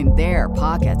line their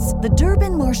pockets. The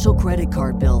Durbin-Marshall credit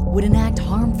card bill would enact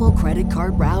harmful credit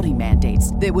card routing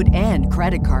mandates that would end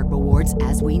credit card rewards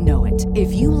as we know it.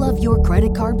 If you love your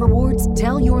credit card rewards,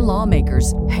 tell your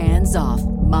lawmakers, hands off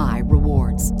my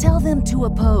rewards. Tell them to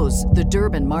oppose the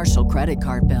Durbin-Marshall credit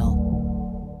card bill.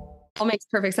 All makes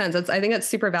perfect sense. I think that's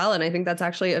super valid. I think that's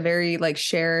actually a very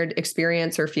shared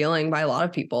experience or feeling by a lot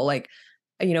of people.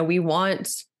 We want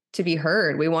to be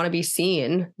heard. We want to be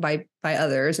seen by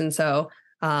others. And so,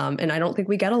 and I don't think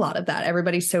we get a lot of that.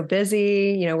 Everybody's so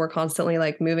busy, we're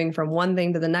constantly moving from one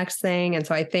thing to the next thing. And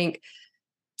so I think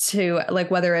to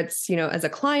whether it's, as a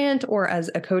client or as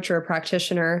a coach or a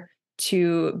practitioner,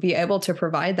 to be able to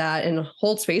provide that and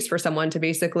hold space for someone to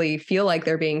basically feel like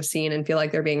they're being seen and feel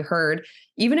like they're being heard,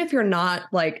 even if you're not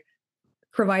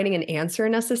providing an answer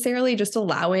necessarily, just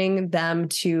allowing them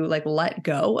to let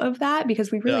go of that,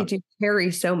 because we really do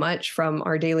carry so much from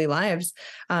our daily lives.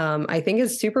 I think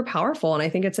is super powerful, and I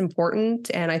think it's important.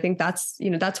 And I think that's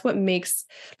what makes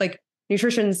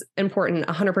nutrition's important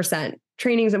 100%.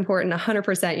 Training's important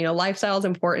 100%. Lifestyle's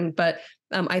important. But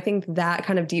I think that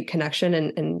kind of deep connection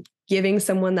and giving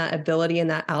someone that ability and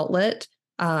that outlet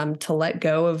to let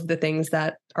go of the things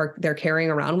that they're carrying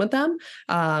around with them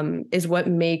is what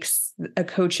makes a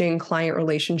coaching client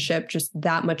relationship just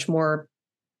that much more,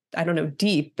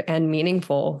 deep and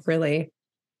meaningful, really.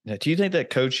 Now, do you think that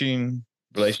coaching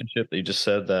relationship that you just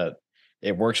said, that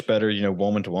it works better,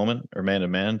 woman to woman or man to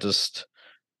man, just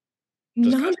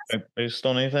based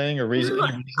on anything or reason?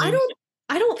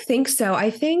 I don't think so. I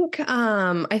think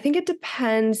it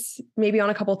depends maybe on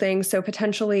a couple things. So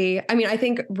potentially, I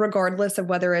think regardless of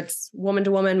whether it's woman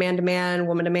to woman, man to man,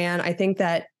 woman to man, I think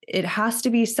that it has to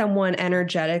be someone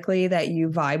energetically that you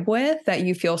vibe with, that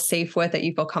you feel safe with, that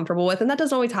you feel comfortable with. And that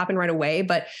doesn't always happen right away.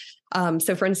 But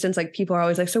so for instance, people are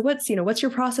always so what's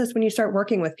your process when you start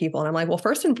working with people? And I'm like, well,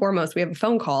 first and foremost, we have a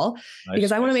phone call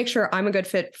because I want to make sure I'm a good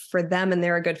fit for them and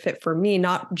they're a good fit for me,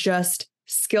 not just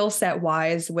skill set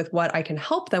wise with what I can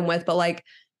help them with, but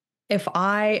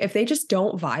if they just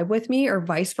don't vibe with me or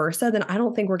vice versa, then I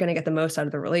don't think we're going to get the most out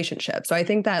of the relationship. So I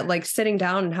think that sitting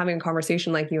down and having a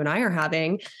conversation like you and I are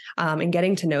having, and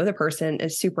getting to know the person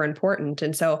is super important.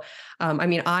 And so,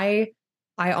 I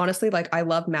honestly, I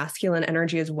love masculine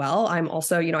energy as well. I'm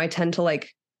also, I tend to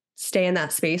stay in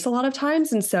that space a lot of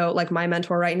times. And so my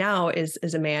mentor right now is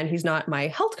a man. He's not my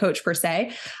health coach per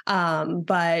se.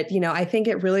 But, I think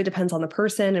it really depends on the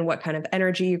person and what kind of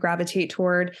energy you gravitate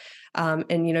toward.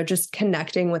 And, just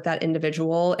connecting with that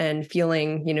individual and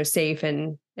feeling, safe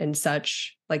and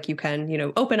such, you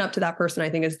can, open up to that person, I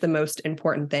think is the most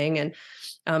important thing. And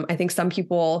I think some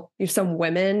people, some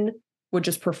women would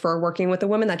just prefer working with a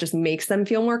woman that just makes them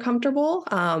feel more comfortable.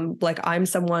 I'm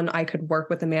someone I could work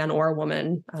with a man or a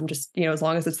woman, just, as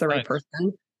long as it's the right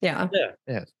person. Yeah.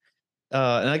 Yeah.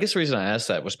 And I guess the reason I asked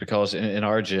that was because in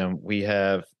our gym,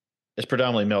 it's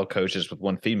predominantly male coaches with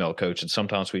one female coach. And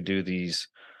sometimes we do these,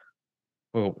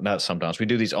 well, not sometimes, we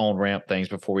do these on ramp things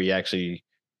before we actually,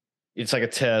 it's like a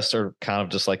test or kind of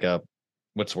just like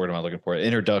what's the word am I looking for?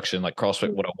 Introduction, like CrossFit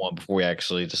 101 before we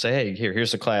actually just say, hey,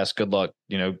 here's the class. Good luck,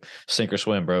 sink or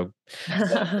swim, bro.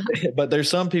 But there's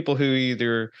some people who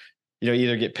either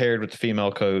get paired with the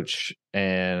female coach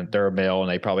and they're a male and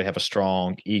they probably have a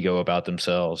strong ego about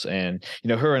themselves. And,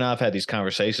 her and I've had these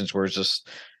conversations where it's just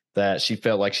that she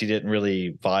felt like she didn't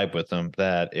really vibe with them,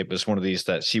 that it was one of these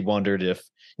that she wondered if,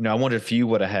 I wondered if you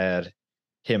would have had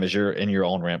him as in your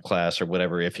on-ramp class or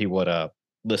whatever, if he would have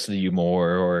listened to you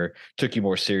more or took you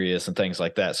more serious and things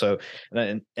like that. So,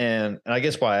 and I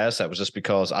guess why I asked that was just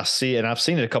because I see, and I've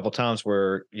seen it a couple of times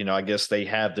where, I guess they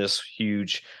have this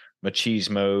huge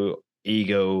machismo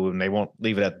ego and they won't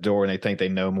leave it at the door and they think they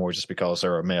know more just because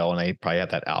they're a male and they probably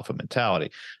have that alpha mentality.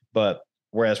 But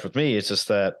whereas with me, it's just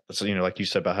that, like you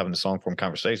said about having the long form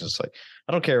conversation, it's like,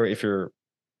 I don't care if you're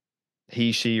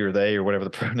he, she, or they, or whatever the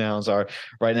pronouns are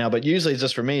right now. But usually it's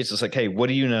just for me, it's just like, hey, what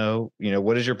do you know?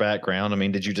 What is your background? I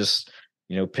mean, did you just,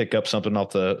 pick up something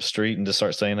off the street and just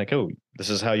start saying like, oh, this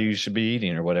is how you should be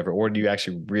eating or whatever? Or do you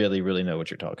actually really, really know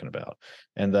what you're talking about?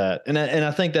 And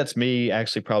I think that's me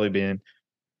actually probably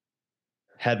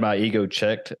had my ego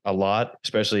checked a lot,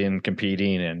 especially in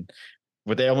competing and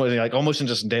with almost in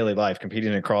just daily life,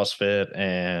 competing in CrossFit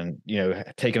and,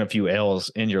 taking a few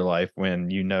L's in your life when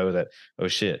that, oh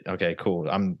shit, okay, cool.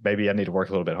 Maybe I need to work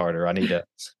a little bit harder. I need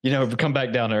to, come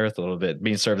back down to earth a little bit,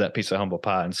 being served that piece of humble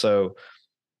pie. And so,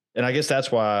 and I guess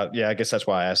that's why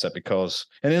I asked that because,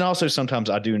 and then also sometimes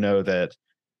I do know that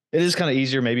it is kind of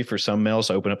easier maybe for some males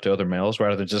to open up to other males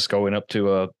rather than just going up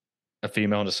to a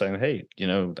female and just saying, hey,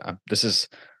 this is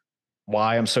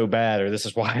why I'm so bad, or this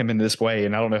is why I'm in this way.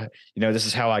 And I don't know, this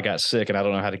is how I got sick and I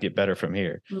don't know how to get better from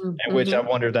here. Mm-hmm. And which I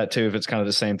wondered that too, if it's kind of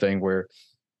the same thing where,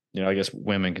 I guess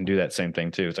women can do that same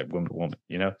thing too. It's like woman to woman,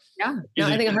 Yeah. No,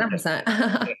 I think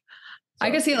 100%. I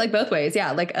can see it like both ways.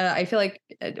 Yeah. Like, I feel like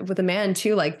with a man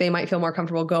too, like they might feel more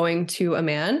comfortable going to a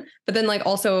man, but then like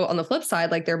also on the flip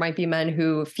side, like there might be men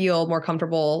who feel more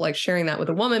comfortable like sharing that with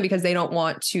a woman because they don't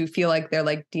want to feel like they're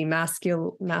like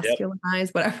masculinized,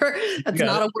 whatever. That's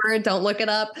not a word. Don't look it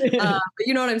up. But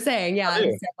you know what I'm saying? Yeah.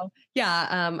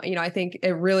 I think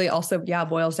it really also,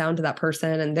 boils down to that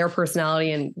person and their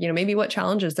personality and, maybe what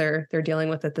challenges they're dealing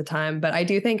with at the time. But I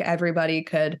do think everybody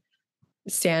could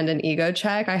stand an ego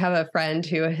check. I have a friend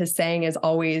who his saying is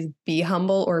always be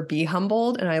humble or be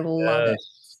humbled. And I love it.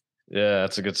 Yeah,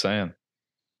 that's a good saying.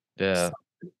 Yeah.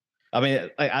 I mean,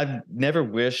 I never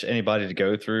wish anybody to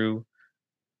go through,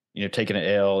 taking an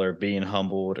L or being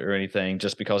humbled or anything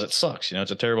just because it sucks.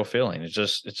 It's a terrible feeling. It's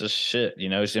just shit,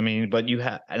 I mean, but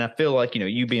and I feel like,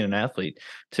 you being an athlete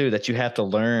too, that you have to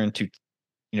learn to,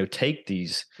 take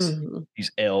these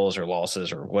L's or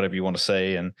losses or whatever you want to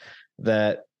say.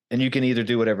 And you can either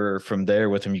do whatever from there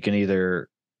with them. You can either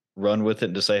run with it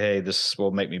and just say, hey, this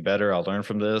will make me better. I'll learn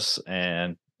from this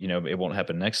and, it won't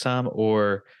happen next time,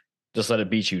 or just let it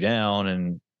beat you down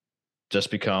and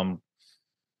just become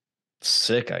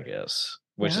sick, I guess,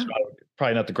 which is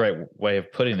probably not the great way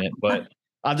of putting it. But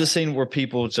I've just seen where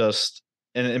people just,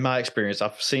 and in my experience,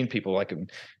 I've seen people like,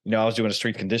 I was doing a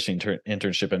strength conditioning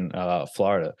internship in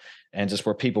Florida, and just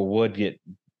where people would get,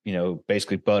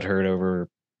 basically butthurt over,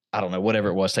 I don't know, whatever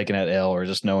it was, taking that L or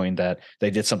just knowing that they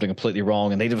did something completely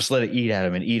wrong and they just let it eat at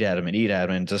them and eat at them and eat at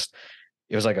them. And just,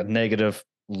 it was like a negative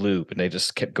loop and they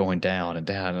just kept going down and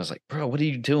down. And I was like, bro, what are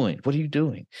you doing? What are you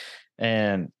doing?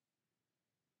 And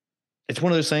it's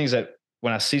one of those things that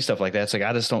when I see stuff like that, it's like,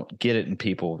 I just don't get it in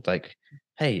people. Like,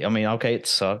 hey, I mean, okay, it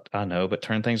sucked. I know, but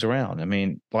turn things around. I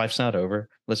mean, life's not over.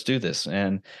 Let's do this.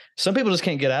 And some people just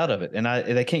can't get out of it. And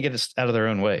they can't get it out of their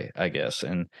own way, I guess.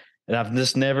 And I've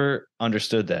just never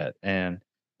understood that. And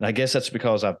I guess that's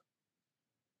because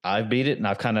I've beat it and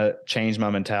I've kind of changed my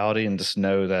mentality and just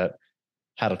know that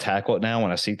how to tackle it now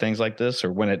when I see things like this,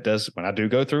 or when I do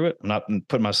go through it. I'm not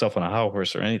putting myself on a high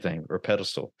horse or anything or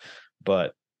pedestal,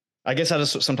 but I guess I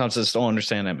sometimes don't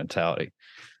understand that mentality.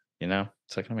 Does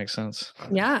that kind of make sense?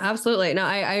 Yeah, absolutely. No,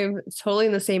 I'm totally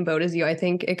in the same boat as you. I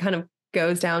think it kind of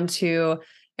goes down to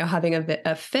having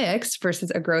a fixed versus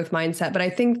a growth mindset. But I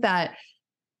think that,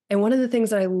 and one of the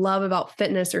things that I love about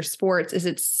fitness or sports is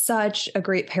it's such a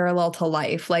great parallel to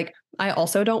life. Like I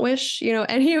also don't wish,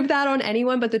 any of that on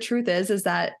anyone, but the truth is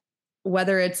that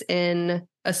whether it's in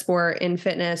a sport in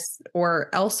fitness or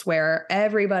elsewhere,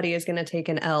 everybody is going to take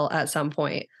an L at some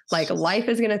point. Like life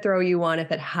is going to throw you one.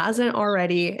 If it hasn't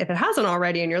already,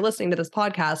 and you're listening to this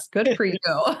podcast, good for you.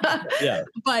 Yeah.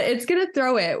 But it's going to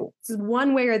throw it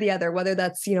one way or the other, whether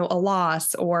that's, a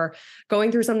loss or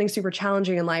going through something super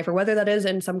challenging in life, or whether that is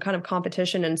in some kind of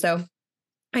competition. And so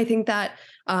I think that,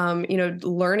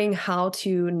 learning how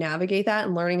to navigate that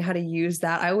and learning how to use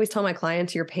that. I always tell my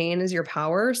clients, your pain is your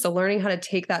power. So learning how to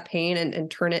take that pain and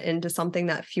turn it into something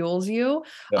that fuels you.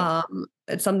 Yeah.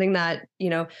 It's something that,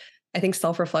 I think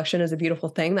self-reflection is a beautiful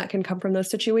thing that can come from those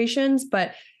situations,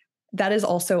 but that is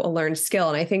also a learned skill.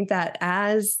 And I think that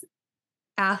as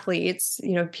athletes,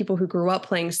 people who grew up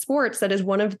playing sports, that is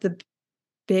one of the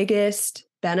biggest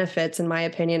benefits, in my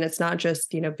opinion. It's not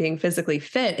just, being physically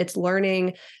fit. It's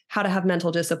learning how to have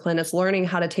mental discipline. It's learning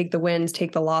how to take the wins,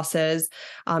 take the losses,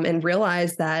 and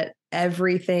realize that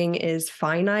everything is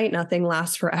finite. Nothing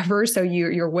lasts forever. So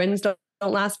your wins don't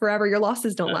last forever. Your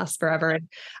losses don't last forever.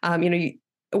 And,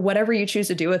 whatever you choose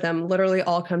to do with them literally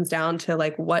all comes down to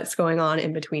like what's going on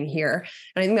in between here.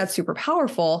 And I think that's super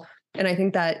powerful. And I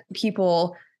think that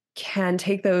people can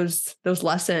take those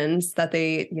lessons that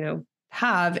they,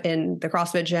 have in the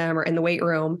CrossFit gym or in the weight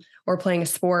room or playing a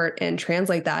sport and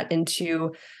translate that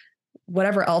into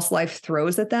whatever else life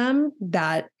throws at them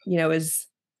that,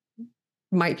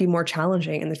 might be more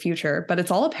challenging in the future, but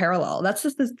it's all a parallel. That's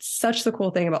just such the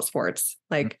cool thing about sports.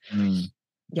 Like,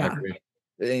 yeah.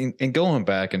 And going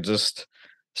back and just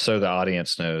so the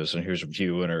audience knows and who's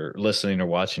viewing or listening or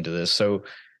watching to this. So,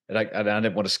 and I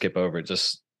didn't want to skip over it,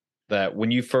 just that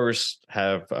when you first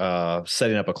have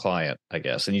setting up a client, I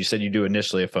guess, and you said you do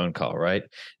initially a phone call, right?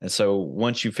 And so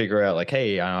once you figure out like,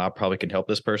 hey, I probably can help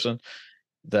this person,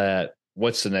 that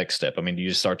what's the next step? I mean, you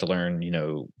just start to learn,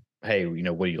 hey,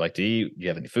 what do you like to eat? Do you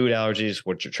have any food allergies?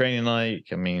 What's your training like?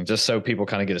 I mean, just so people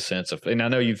kind of get a sense of, and I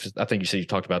know I think you said you've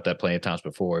talked about that plenty of times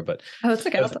before, but it's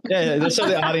okay. Yeah, so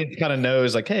the audience kind of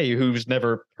knows like, hey, who's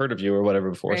never heard of you or whatever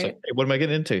before. Right. It's like, hey, what am I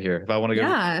getting into here? If I want to go.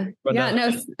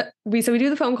 Yeah. We do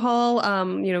the phone call,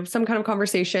 some kind of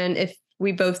conversation. If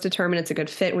we both determine it's a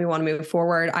good fit and we want to move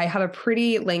forward, I have a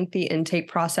pretty lengthy intake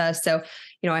process. So,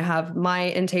 I have my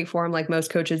intake form like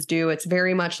most coaches do. It's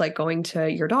very much like going to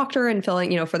your doctor and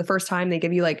filling, for the first time, they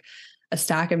give you like a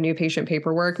stack of new patient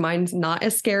paperwork. Mine's not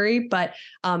as scary, but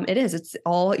it is. It's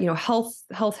all,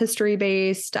 health history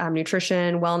based,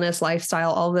 nutrition, wellness,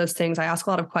 lifestyle, all of those things. I ask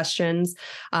a lot of questions.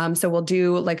 So we'll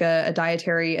do like a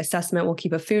dietary assessment. We'll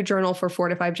keep a food journal for 4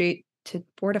 to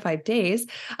 5 days,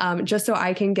 just so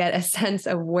I can get a sense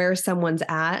of where someone's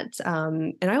at.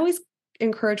 And I always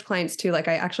encourage clients to, like,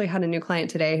 I actually had a new client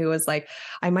today who was like,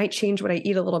 I might change what I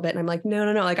eat a little bit. And I'm like, no.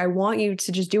 Like, I want you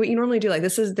to just do what you normally do. Like,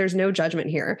 there's no judgment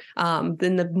here.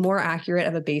 Then the more accurate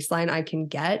of a baseline I can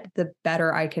get, the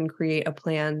better I can create a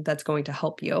plan that's going to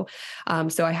help you.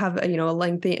 So I have, a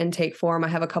lengthy intake form. I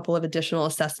have a couple of additional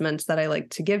assessments that I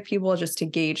like to give people just to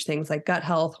gauge things like gut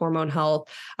health, hormone health,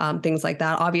 things like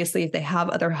that. Obviously, if they have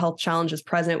other health challenges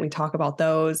present, we talk about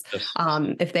those. Yes.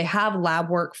 If they have lab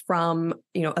work from,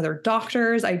 other doctors,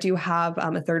 I do have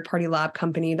a third-party lab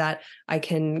company that I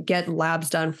can get labs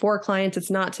done for clients.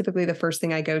 It's not typically the first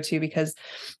thing I go to because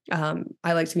I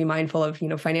like to be mindful of,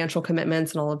 financial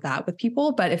commitments and all of that with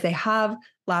people. But if they have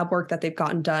lab work that they've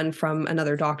gotten done from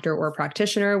another doctor or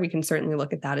practitioner, we can certainly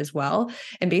look at that as well.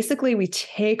 And basically we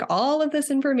take all of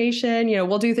this information,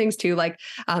 we'll do things too, like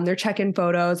their check-in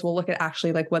photos. We'll look at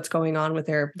actually like what's going on with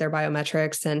their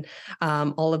biometrics and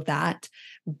all of that.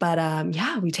 But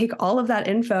we take all of that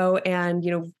info and,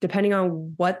 depending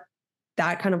on what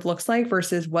that kind of looks like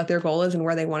versus what their goal is and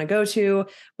where they want to go to,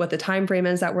 what the time frame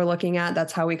is that we're looking at,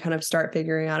 that's how we kind of start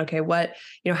figuring out, okay, what,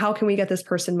 how can we get this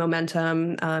person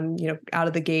momentum, out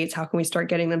of the gates? How can we start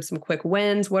getting them some quick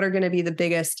wins? What are going to be the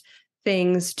biggest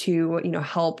things to,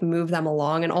 help move them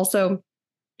along? And also,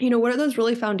 what are those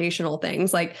really foundational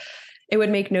things? Like, it would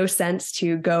make no sense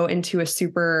to go into a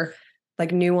super like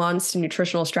nuanced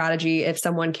nutritional strategy if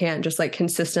someone can't just like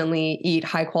consistently eat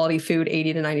high quality food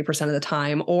 80 to 90% of the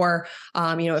time, or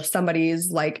if somebody's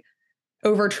like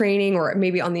overtraining, or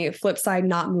maybe on the flip side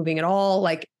not moving at all,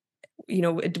 like, we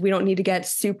don't need to get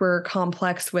super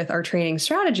complex with our training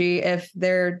strategy if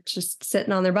they're just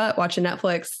sitting on their butt watching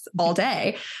Netflix all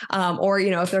day, or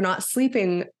if they're not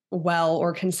sleeping well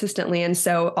or consistently. And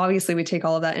so obviously we take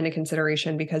all of that into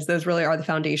consideration because those really are the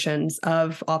foundations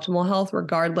of optimal health,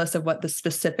 regardless of what the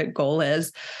specific goal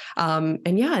is. I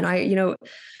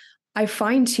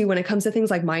find too, when it comes to things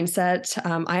like mindset,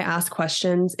 I ask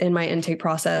questions in my intake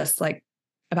process, like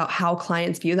about how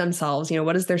clients view themselves.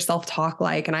 What is their self-talk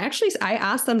like? And I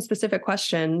ask them specific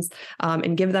questions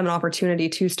and give them an opportunity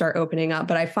to start opening up.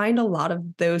 But I find a lot of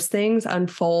those things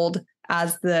unfold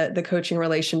as the coaching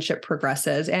relationship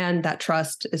progresses, and that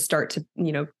trust is start to,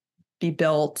 be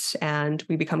built, and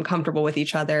we become comfortable with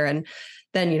each other. And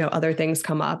then, other things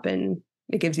come up, and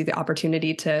it gives you the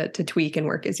opportunity to tweak and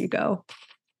work as you go.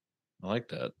 I like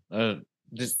that.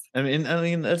 I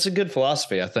mean, that's a good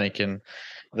philosophy, I think. And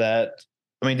that,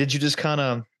 did you just kind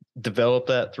of develop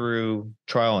that through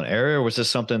trial and error? Or was this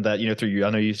something that, through you,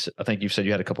 I think you said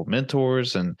you had a couple of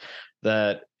mentors, and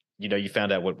that, you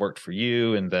found out what worked for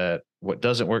you and that what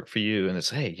doesn't work for you. And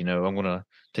it's, hey, I'm going to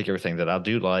take everything that I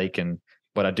do like and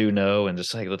what I do know, and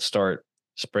just, hey, let's start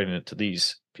spreading it to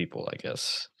these people, I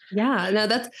guess. Yeah, no,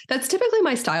 that's typically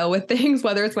my style with things,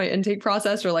 whether it's my intake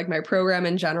process or like my program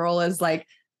in general, is like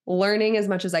learning as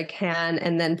much as I can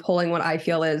and then pulling what I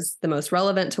feel is the most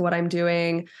relevant to what I'm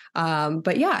doing.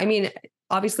 But yeah,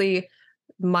 obviously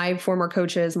my former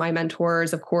coaches, my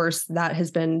mentors, of course, that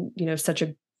has been, such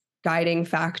a guiding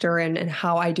factor in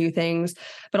how I do things.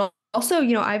 But also,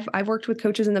 I've worked with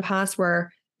coaches in the past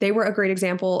where they were a great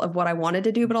example of what I wanted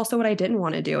to do, but also what I didn't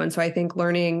want to do. And so I think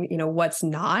learning, what's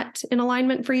not in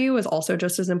alignment for you is also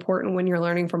just as important when you're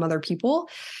learning from other people.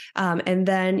 And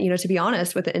then, to be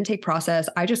honest, with the intake process,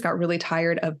 I just got really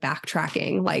tired of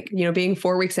backtracking, like, being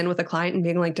 4 weeks in with a client and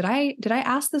being like, did I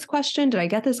ask this question? Did I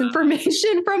get this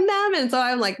information from them? And so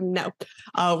I'm like, no,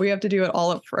 we have to do it all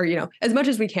up for, as much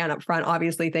as we can up front.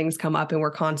 Obviously things come up and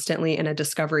we're constantly in a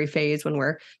discovery phase when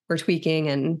we're tweaking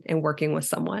and working with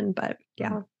someone, but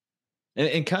yeah.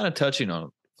 And kind of touching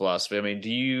on philosophy, do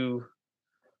you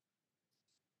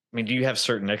have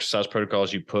certain exercise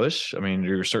protocols you push?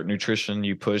 Your certain nutrition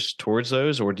you push towards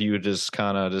those, or do you just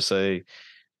kind of just say,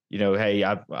 hey,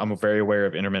 I'm very aware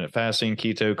of intermittent fasting,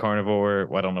 keto, carnivore.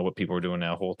 Well, I don't know what people are doing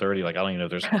now, Whole30. Like, I don't even know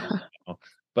if there's,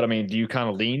 but do you kind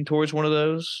of lean towards one of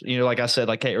those? Like I said,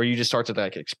 like, hey, or you just start to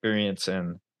like experience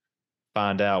and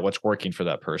find out what's working for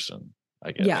that person?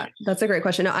 I guess. Yeah, that's a great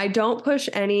question. Now, I don't push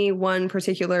any one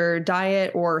particular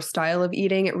diet or style of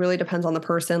eating. It really depends on the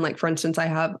person. Like, for instance, I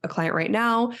have a client right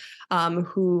now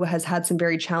who has had some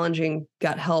very challenging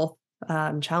gut health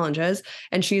challenges,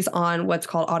 and she's on what's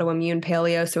called autoimmune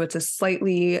paleo. So it's a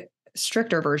slightly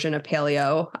stricter version of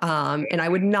paleo. And I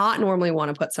would not normally want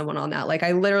to put someone on that. Like,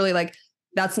 I literally, like,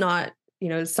 that's not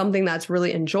something that's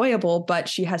really enjoyable, but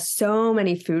she has so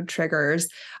many food triggers.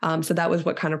 So that was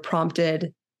what kind of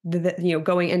prompted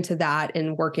going into that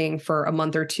and working for a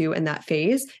month or two in that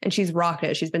phase. And she's rocked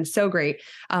it. She's been so great.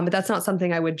 But that's not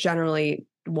something I would generally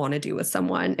want to do with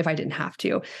someone if I didn't have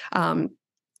to.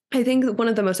 I think one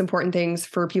of the most important things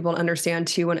for people to understand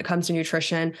too, when it comes to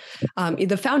nutrition,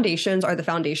 the foundations are the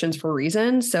foundations for a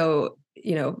reason. So,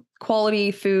 quality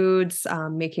foods,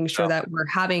 making sure that we're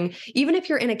having, even if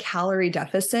you're in a calorie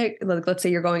deficit, like, let's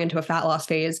say you're going into a fat loss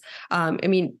phase.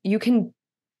 You can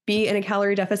be in a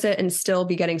calorie deficit and still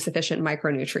be getting sufficient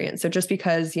micronutrients. So just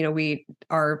because, we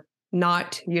are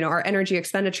not, our energy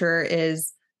expenditure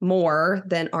is more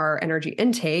than our energy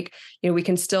intake, we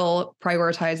can still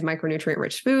prioritize micronutrient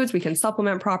rich foods. We can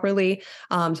supplement properly.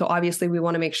 So obviously we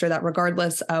want to make sure that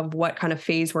regardless of what kind of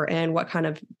phase we're in, what kind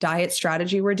of diet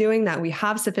strategy we're doing, that we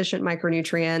have sufficient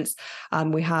micronutrients.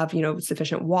 We have,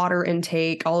 sufficient water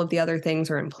intake, all of the other things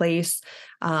are in place.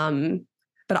 But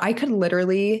I could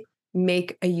literally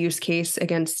make a use case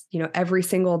against, every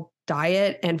single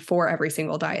diet and for every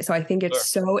single diet. So I think it's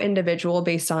so individual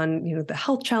based on, the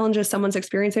health challenges someone's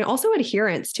experiencing. Also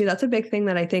adherence too. That's a big thing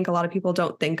that I think a lot of people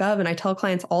don't think of. And I tell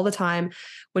clients all the time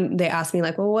when they ask me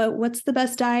like, well, what's the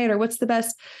best diet or what's the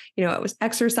best,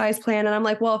 exercise plan? And I'm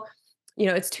like, well,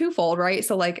 it's twofold, right?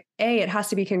 So like, it has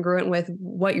to be congruent with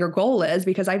what your goal is,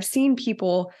 because I've seen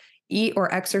people eat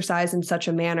or exercise in such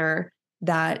a manner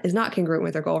that is not congruent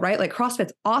with their goal, right? Like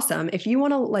CrossFit's awesome. If you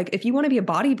want to be a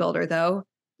bodybuilder though,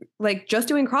 like just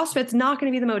doing CrossFit's not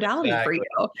going to be the modality for you.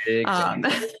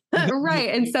 Exactly. Right.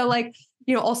 And so like,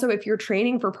 also if you're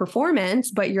training for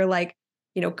performance, but you're like,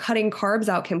 cutting carbs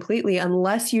out completely,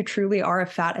 unless you truly are a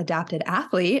fat adapted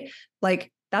athlete,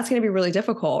 like that's going to be really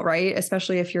difficult, right?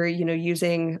 Especially if you're,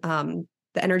 using,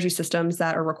 the energy systems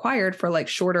that are required for like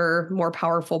shorter, more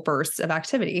powerful bursts of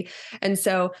activity. And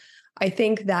so I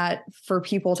think that for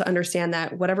people to understand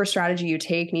that whatever strategy you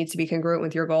take needs to be congruent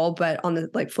with your goal, but on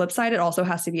the flip side, it also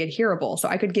has to be adherable. So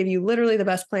I could give you literally the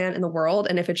best plan in the world.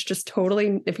 And if it's just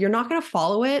if you're not going to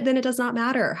follow it, then it does not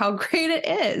matter how great it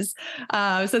is.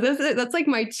 So that's like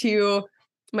my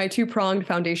two-pronged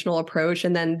foundational approach.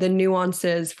 And then the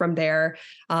nuances from there,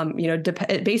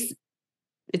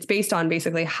 it's based on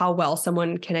basically how well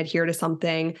someone can adhere to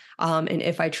something, and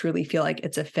if I truly feel like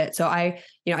it's a fit. So I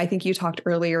think you talked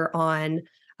earlier on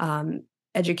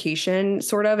education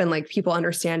sort of, and like people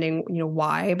understanding,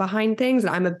 why behind things.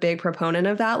 And I'm a big proponent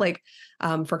of that. Like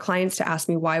for clients to ask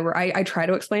me why I try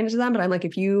to explain it to them, but I'm like,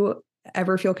 if you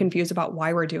ever feel confused about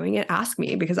why we're doing it, ask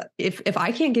me, because if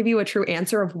I can't give you a true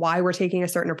answer of why we're taking a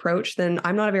certain approach, then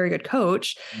I'm not a very good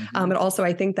coach. But also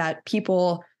I think that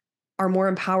people are more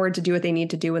empowered to do what they need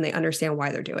to do when they understand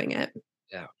why they're doing it.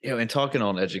 Yeah. And talking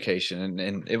on education,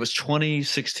 and it was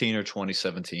 2016 or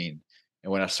 2017.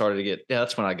 And when I started to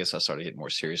that's when I guess I started getting more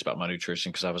serious about my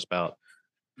nutrition, because I was about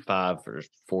 5 or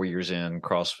 4 years in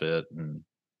CrossFit. And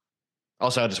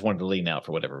also I just wanted to lean out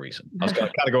for whatever reason. I was kind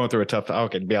of going through a tough,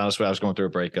 to be honest with you, I was going through a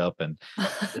breakup, and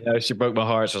she broke my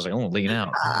heart. So I was like, I'm going to lean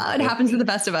out. It happens to the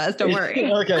best of us. Don't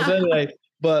worry. Okay. So anyway,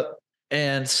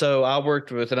 and so I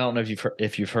worked with, and I don't know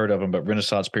if you've heard of them, but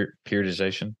Renaissance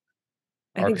Periodization.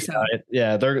 I think so.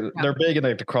 Yeah, they're big in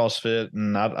like the CrossFit,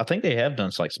 and I think they have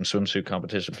done like some swimsuit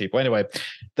competition people. Anyway,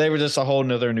 they were just a whole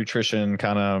nother nutrition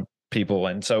kind of people.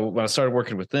 And so when I started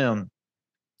working with them,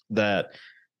 that,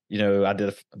 I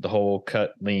did the whole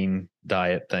cut lean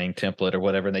diet thing template or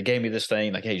whatever. And they gave me this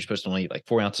thing like, hey, you're supposed to only eat like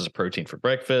 4 ounces of protein for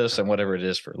breakfast and whatever it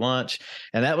is for lunch.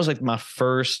 And that was like my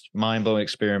first mind-blowing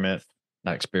experience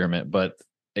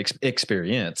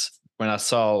when I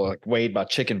saw like weighed by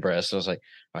chicken breast. I was like,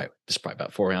 all right, this is probably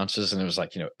about 4 ounces. And it was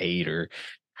like, 8 or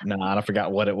 9. I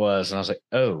forgot what it was. And I was like,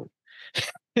 oh,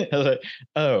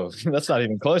 that's not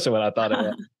even close to what I thought it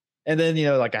was. And then,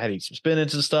 like I had to eat some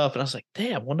spinach and stuff. And I was like,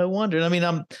 damn, well, no wonder. And I mean,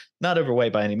 I'm not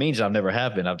overweight by any means. I've never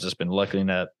have been. I've just been lucky in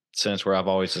that sense where I've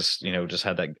always just, just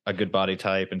had a good body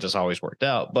type and just always worked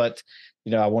out. But,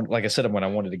 like I said, when I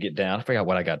wanted to get down, I forgot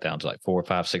what I got down to, like 4,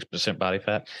 5, 6% body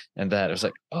fat. And that it was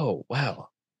like, oh, wow,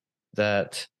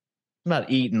 that I'm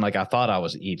not eating like I thought I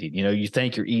was eating. You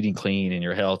think you're eating clean and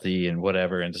you're healthy and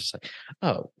whatever. And just like,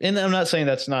 oh, and I'm not saying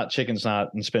chicken's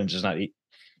not and spinach is not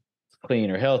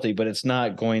clean or healthy, but it's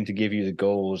not going to give you the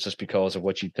goals just because of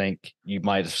what you think you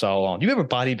might have saw on. You remember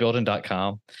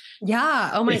bodybuilding.com? Yeah.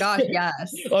 Oh my gosh.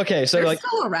 Yes. Okay. So they're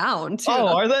still around too. Oh,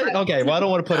 are they? Okay. Well, I don't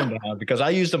want to put them down because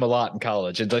I used them a lot in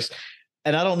college,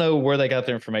 and I don't know where they got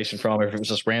their information from, if it was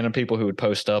just random people who would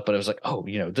post up, but it was like, oh,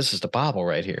 this is the Bible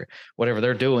right here. Whatever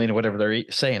they're doing, whatever they're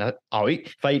saying, I'll eat.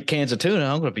 If I eat cans of tuna,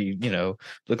 I'm going to be,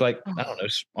 look like, I don't know,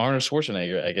 Arnold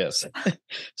Schwarzenegger, I guess.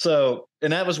 So,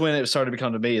 and that was when it started to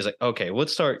become to me is like, okay,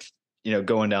 let's start,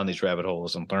 going down these rabbit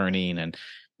holes and learning and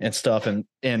stuff.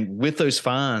 And with those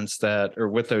finds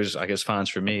with those, I guess,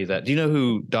 finds for me do you know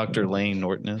who Dr. Layne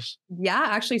Norton is? Yeah,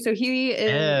 actually. So he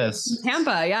is in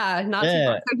Tampa. Yeah. Not too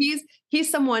far. So he's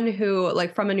someone who,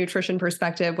 like, from a nutrition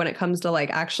perspective, when it comes to like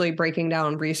actually breaking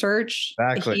down research,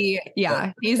 exactly.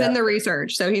 He's in the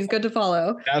research. So he's good to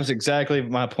follow. That was exactly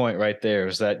my point right there,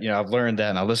 is that, I've learned that,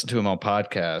 and I listened to him on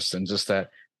podcasts, and just that,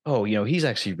 oh, he's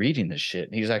actually reading this shit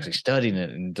and he's actually studying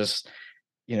it, and just,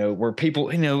 where people,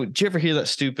 did you ever hear that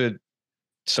stupid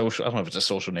social, I don't know if it's a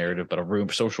social narrative, but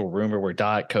social rumor where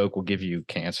Diet Coke will give you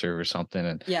cancer or something?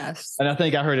 And yes. And I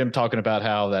think I heard him talking about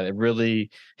how that it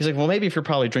really, he's like, well, maybe if you're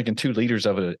probably drinking 2 liters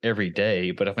of it every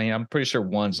day, but I mean, I'm pretty sure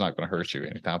one's not going to hurt you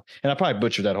anytime. And I probably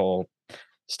butchered that whole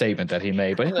statement that he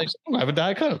made, but he's like, I have a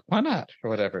Diet Coke, why not? Or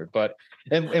whatever. But,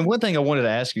 and one thing I wanted to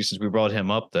ask you, since we brought him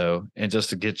up though, and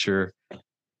just to get your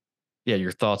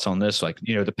thoughts on this, like,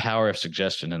 the power of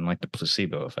suggestion and like the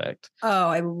placebo effect. Oh,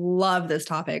 I love this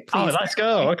topic. Please. Oh, let's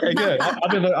go. Okay, good. I've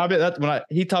been that's when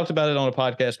he talked about it on a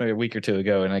podcast maybe a week or 2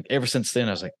 ago. And like ever since then,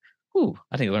 I was like, ooh,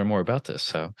 I need to learn more about this.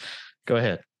 So go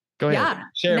ahead. Yeah.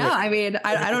 I mean,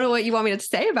 I don't know what you want me to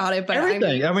say about it, but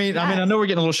everything. I know we're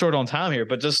getting a little short on time here,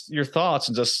 but just your thoughts,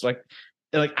 and just like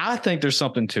I think there's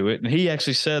something to it. And he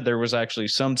actually said there was actually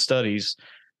some studies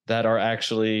that are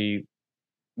actually,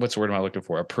 what's the word am I looking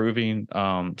for? Approving,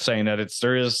 saying that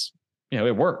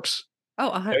it works. Oh,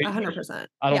 100%.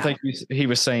 I don't think he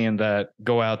was saying that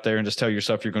go out there and just tell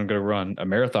yourself you're going to go run a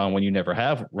marathon when you never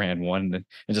have ran one. And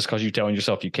just because you're telling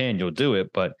yourself you can, you'll do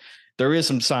it. But there is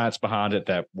some science behind it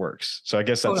that works. So I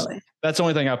guess that's the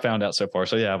only thing I've found out so far.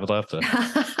 So yeah, I would love to.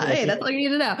 Hey, that's all you need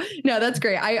to know. No, that's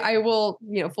great. I will,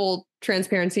 full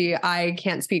transparency, I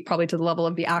can't speak probably to the level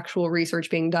of the actual research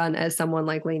being done as someone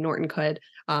like Layne Norton could.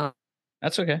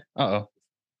 That's okay.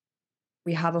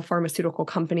 We have a pharmaceutical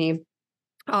company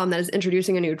that is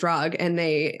introducing a new drug, and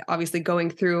they obviously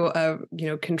going through a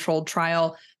controlled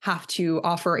trial have to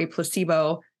offer a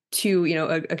placebo to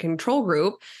a control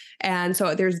group. And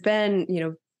so there's been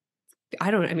I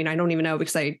don't even know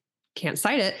because I can't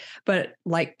cite it, but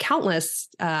like countless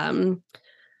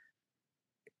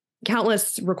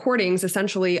countless recordings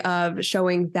essentially of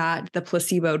showing that the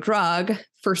placebo drug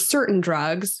for certain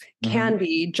drugs can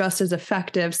be just as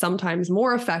effective, sometimes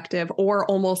more effective, or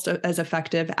almost as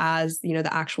effective as, the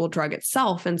actual drug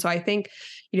itself. And so I think,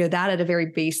 that at a very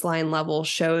baseline level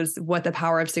shows what the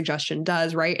power of suggestion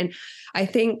does. Right. And I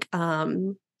think,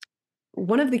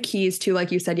 one of the keys to,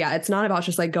 like you said, it's not about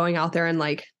just like going out there and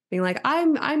like being like,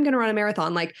 I'm going to run a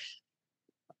marathon. Like,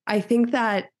 I think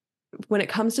that when it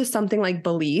comes to something like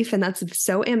belief, and that's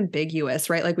so ambiguous,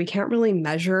 right? Like we can't really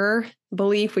measure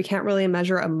belief. We can't really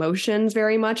measure emotions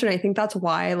very much. And I think that's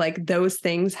why like those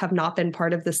things have not been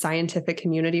part of the scientific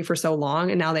community for so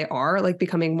long. And now they are like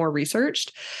becoming more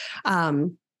researched.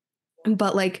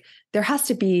 But like there has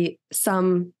to be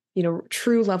some,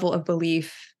 true level of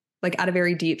belief, like at a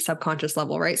very deep subconscious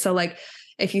level, right? So like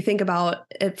if you think about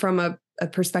it from a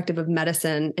perspective of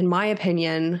medicine, in my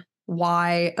opinion,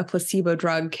 why a placebo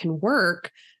drug can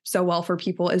work so well for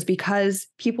people is because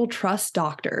people trust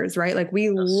doctors, right? Like we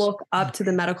look up to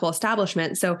the medical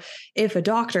establishment. So if a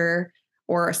doctor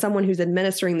or someone who's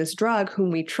administering this drug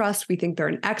whom we trust, we think they're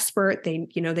an expert, they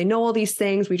know all these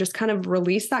things, we just kind of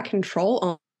release that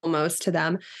control almost to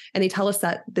them. And they tell us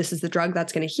that this is the drug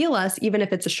that's going to heal us, even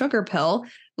if it's a sugar pill.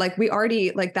 Like we already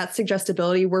like that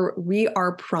suggestibility where we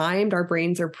are primed, our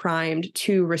brains are primed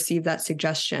to receive that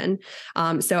suggestion.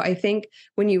 So I think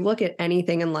when you look at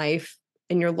anything in life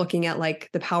and you're looking at like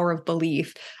the power of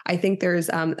belief, I think there's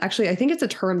actually, I think it's a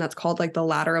term that's called like the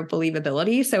ladder of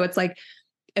believability. So it's like,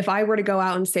 if I were to go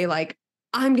out and say like,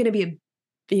 I'm going to be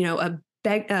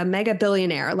a mega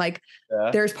billionaire, like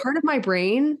there's part of my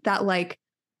brain that like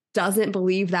doesn't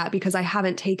believe that because I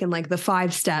haven't taken like the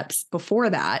 5 steps before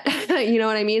that. You know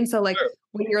what I mean? So like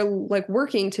when you're like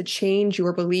working to change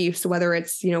your beliefs, whether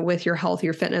it's, with your health,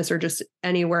 your fitness, or just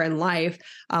anywhere in life,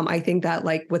 I think that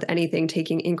like with anything,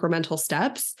 taking incremental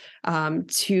steps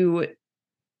to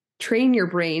train your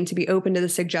brain to be open to the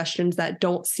suggestions that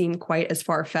don't seem quite as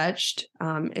far-fetched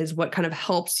is what kind of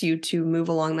helps you to move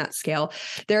along that scale.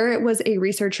 There was a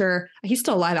researcher, he's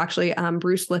still alive actually,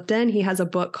 Bruce Lipton. He has a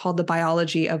book called The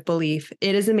Biology of Belief.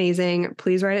 It is amazing.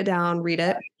 Please write it down, read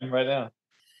it. Right now.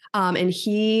 And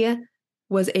he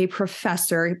was a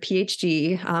professor,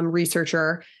 PhD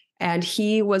researcher, and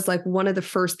he was like one of the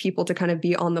first people to kind of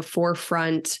be on the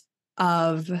forefront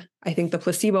of, I think, the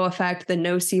placebo effect, the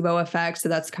nocebo effect. So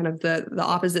that's kind of the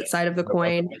opposite side of the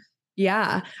coin.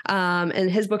 Yeah. And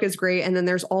his book is great. And then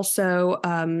there's also,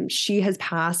 she has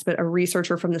passed, but a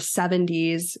researcher from the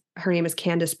 70s, her name is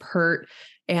Candace Pert.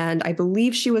 And I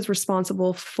believe she was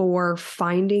responsible for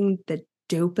finding the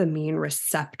dopamine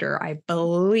receptor, I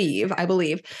believe.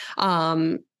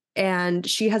 And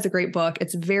she has a great book.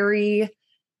 It's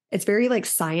very like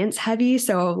science heavy.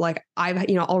 So like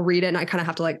I'll read it and I kind of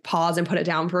have to like pause and put it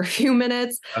down for a few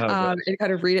minutes and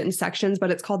kind of read it in sections,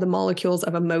 but it's called The Molecules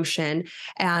of Emotion.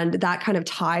 And that kind of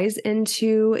ties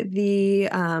into the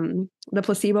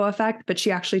placebo effect, but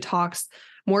she actually talks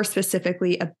more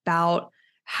specifically about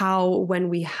how when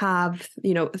we have,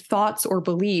 thoughts or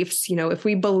beliefs, if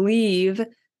we believe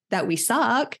that we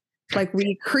suck, like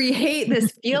we create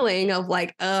this feeling of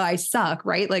like, I suck,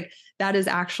 right? Like that is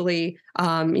actually,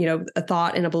 a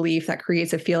thought and a belief that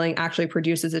creates a feeling actually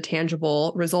produces a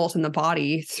tangible result in the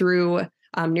body through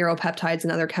neuropeptides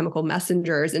and other chemical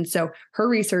messengers. And so her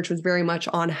research was very much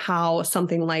on how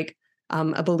something like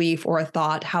a belief or a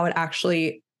thought, how it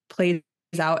actually plays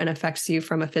out and affects you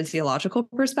from a physiological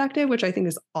perspective, which I think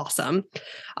is awesome.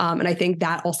 And I think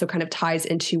that also kind of ties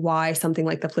into why something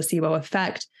like the placebo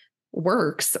effect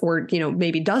works or,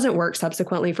 maybe doesn't work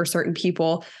subsequently for certain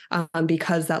people,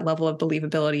 because that level of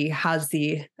believability has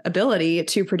the ability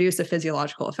to produce a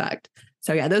physiological effect.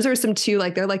 So yeah, those are some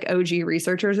they're like OG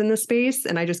researchers in the space.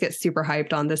 And I just get super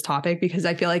hyped on this topic because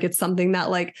I feel like it's something that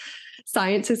like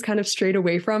science has kind of strayed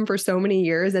away from for so many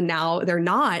years and now they're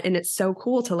not. And it's so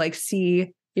cool to like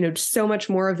see, so much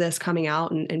more of this coming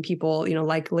out and people,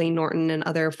 like Layne Norton and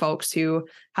other folks who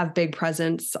have big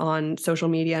presence on social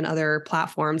media and other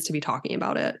platforms to be talking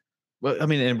about it. Well, I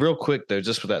mean, and real quick though,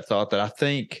 just with that thought that I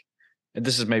think, and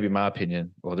this is maybe my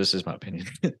opinion, well, this is my opinion,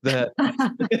 that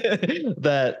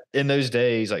that in those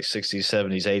days, like 60s,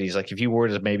 70s, 80s, like if you were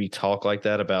to maybe talk like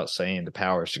that about saying the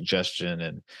power of suggestion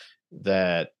and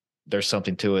that there's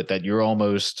something to it, that you're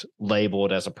almost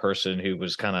labeled as a person who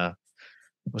was kind of,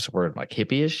 what's the word, like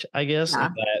hippie-ish, I guess. Yeah.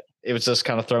 That it was just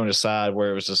kind of thrown aside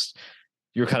where it was just,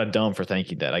 you're kind of dumb for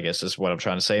thinking that, I guess is what I'm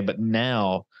trying to say. But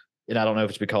now, and I don't know if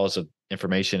it's because of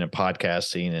information and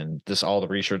podcasting and this, all the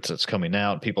research that's coming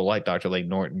out, people like Dr. Layne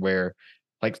Norton, where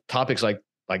like topics like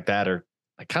that are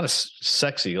like kind of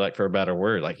sexy, like for a better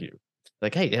word, like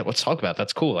Like, hey, yeah, let's talk about it.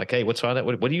 That's cool. Like, hey, let's find out.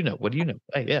 What do you know? What do you know?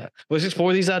 Hey, yeah, let's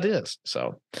explore these ideas.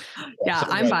 So, yeah,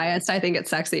 I'm biased. I think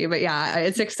it's sexy, but yeah,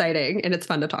 it's exciting and it's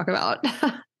fun to talk about.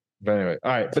 But anyway,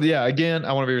 all right. But yeah, again,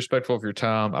 I want to be respectful of your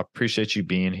time. I appreciate you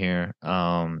being here.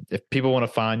 If people want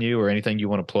to find you or anything you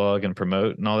want to plug and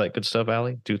promote and all that good stuff,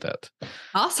 Allie, do that.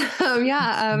 Awesome.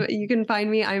 Yeah. You can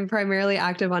find me. I'm primarily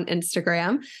active on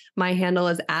Instagram. My handle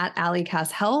is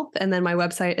 @AllieCassHealth. And then my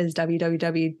website is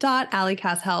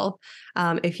www.AllieCassHealth.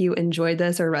 If you enjoyed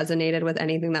this or resonated with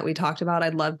anything that we talked about,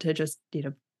 I'd love to just,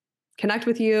 connect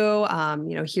with you,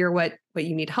 hear what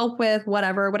you need help with,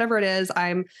 whatever it is.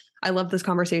 I love this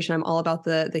conversation. I'm all about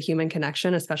the human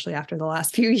connection, especially after the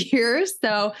last few years.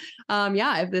 So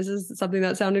if this is something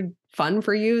that sounded fun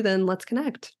for you, then let's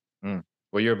connect.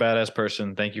 Well, you're a badass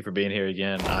person. Thank you for being here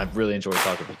again. I've really enjoyed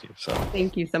talking with you. So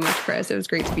thank you so much, Chris. It was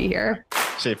great to be here.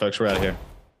 See you folks. We're out of here.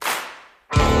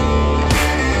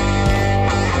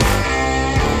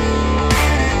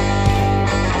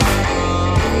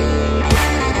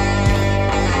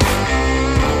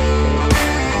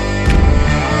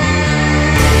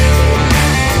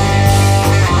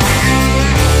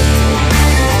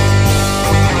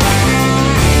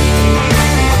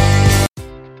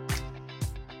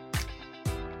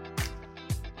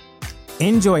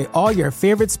 Enjoy all your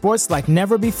favorite sports like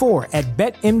never before at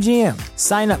BetMGM.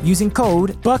 Sign up using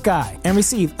code Buckeye and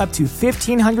receive up to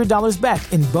 $1,500 back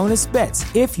in bonus bets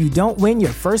if you don't win your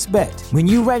first bet. When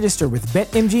you register with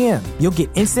BetMGM, you'll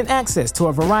get instant access to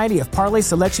a variety of parlay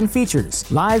selection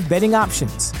features, live betting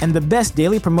options, and the best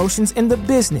daily promotions in the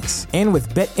business. And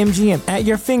with BetMGM at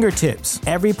your fingertips,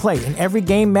 every play and every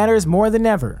game matters more than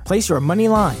ever. Place your money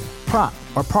line, prop,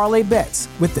 or parlay bets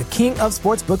with the king of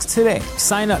sportsbooks today.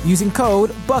 Sign up using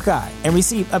code Buckeye and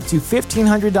receive up to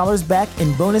 $1,500 back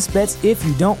in bonus bets if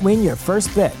you don't win your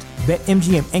first bet.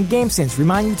 BetMGM and GameSense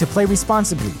remind you to play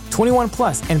responsibly. 21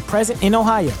 plus and present in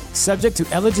Ohio, subject to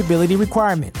eligibility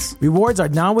requirements. Rewards are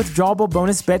non-withdrawable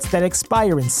bonus bets that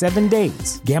expire in 7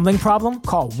 days. Gambling problem?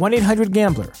 Call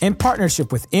 1-800-GAMBLER in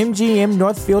partnership with MGM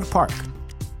Northfield Park.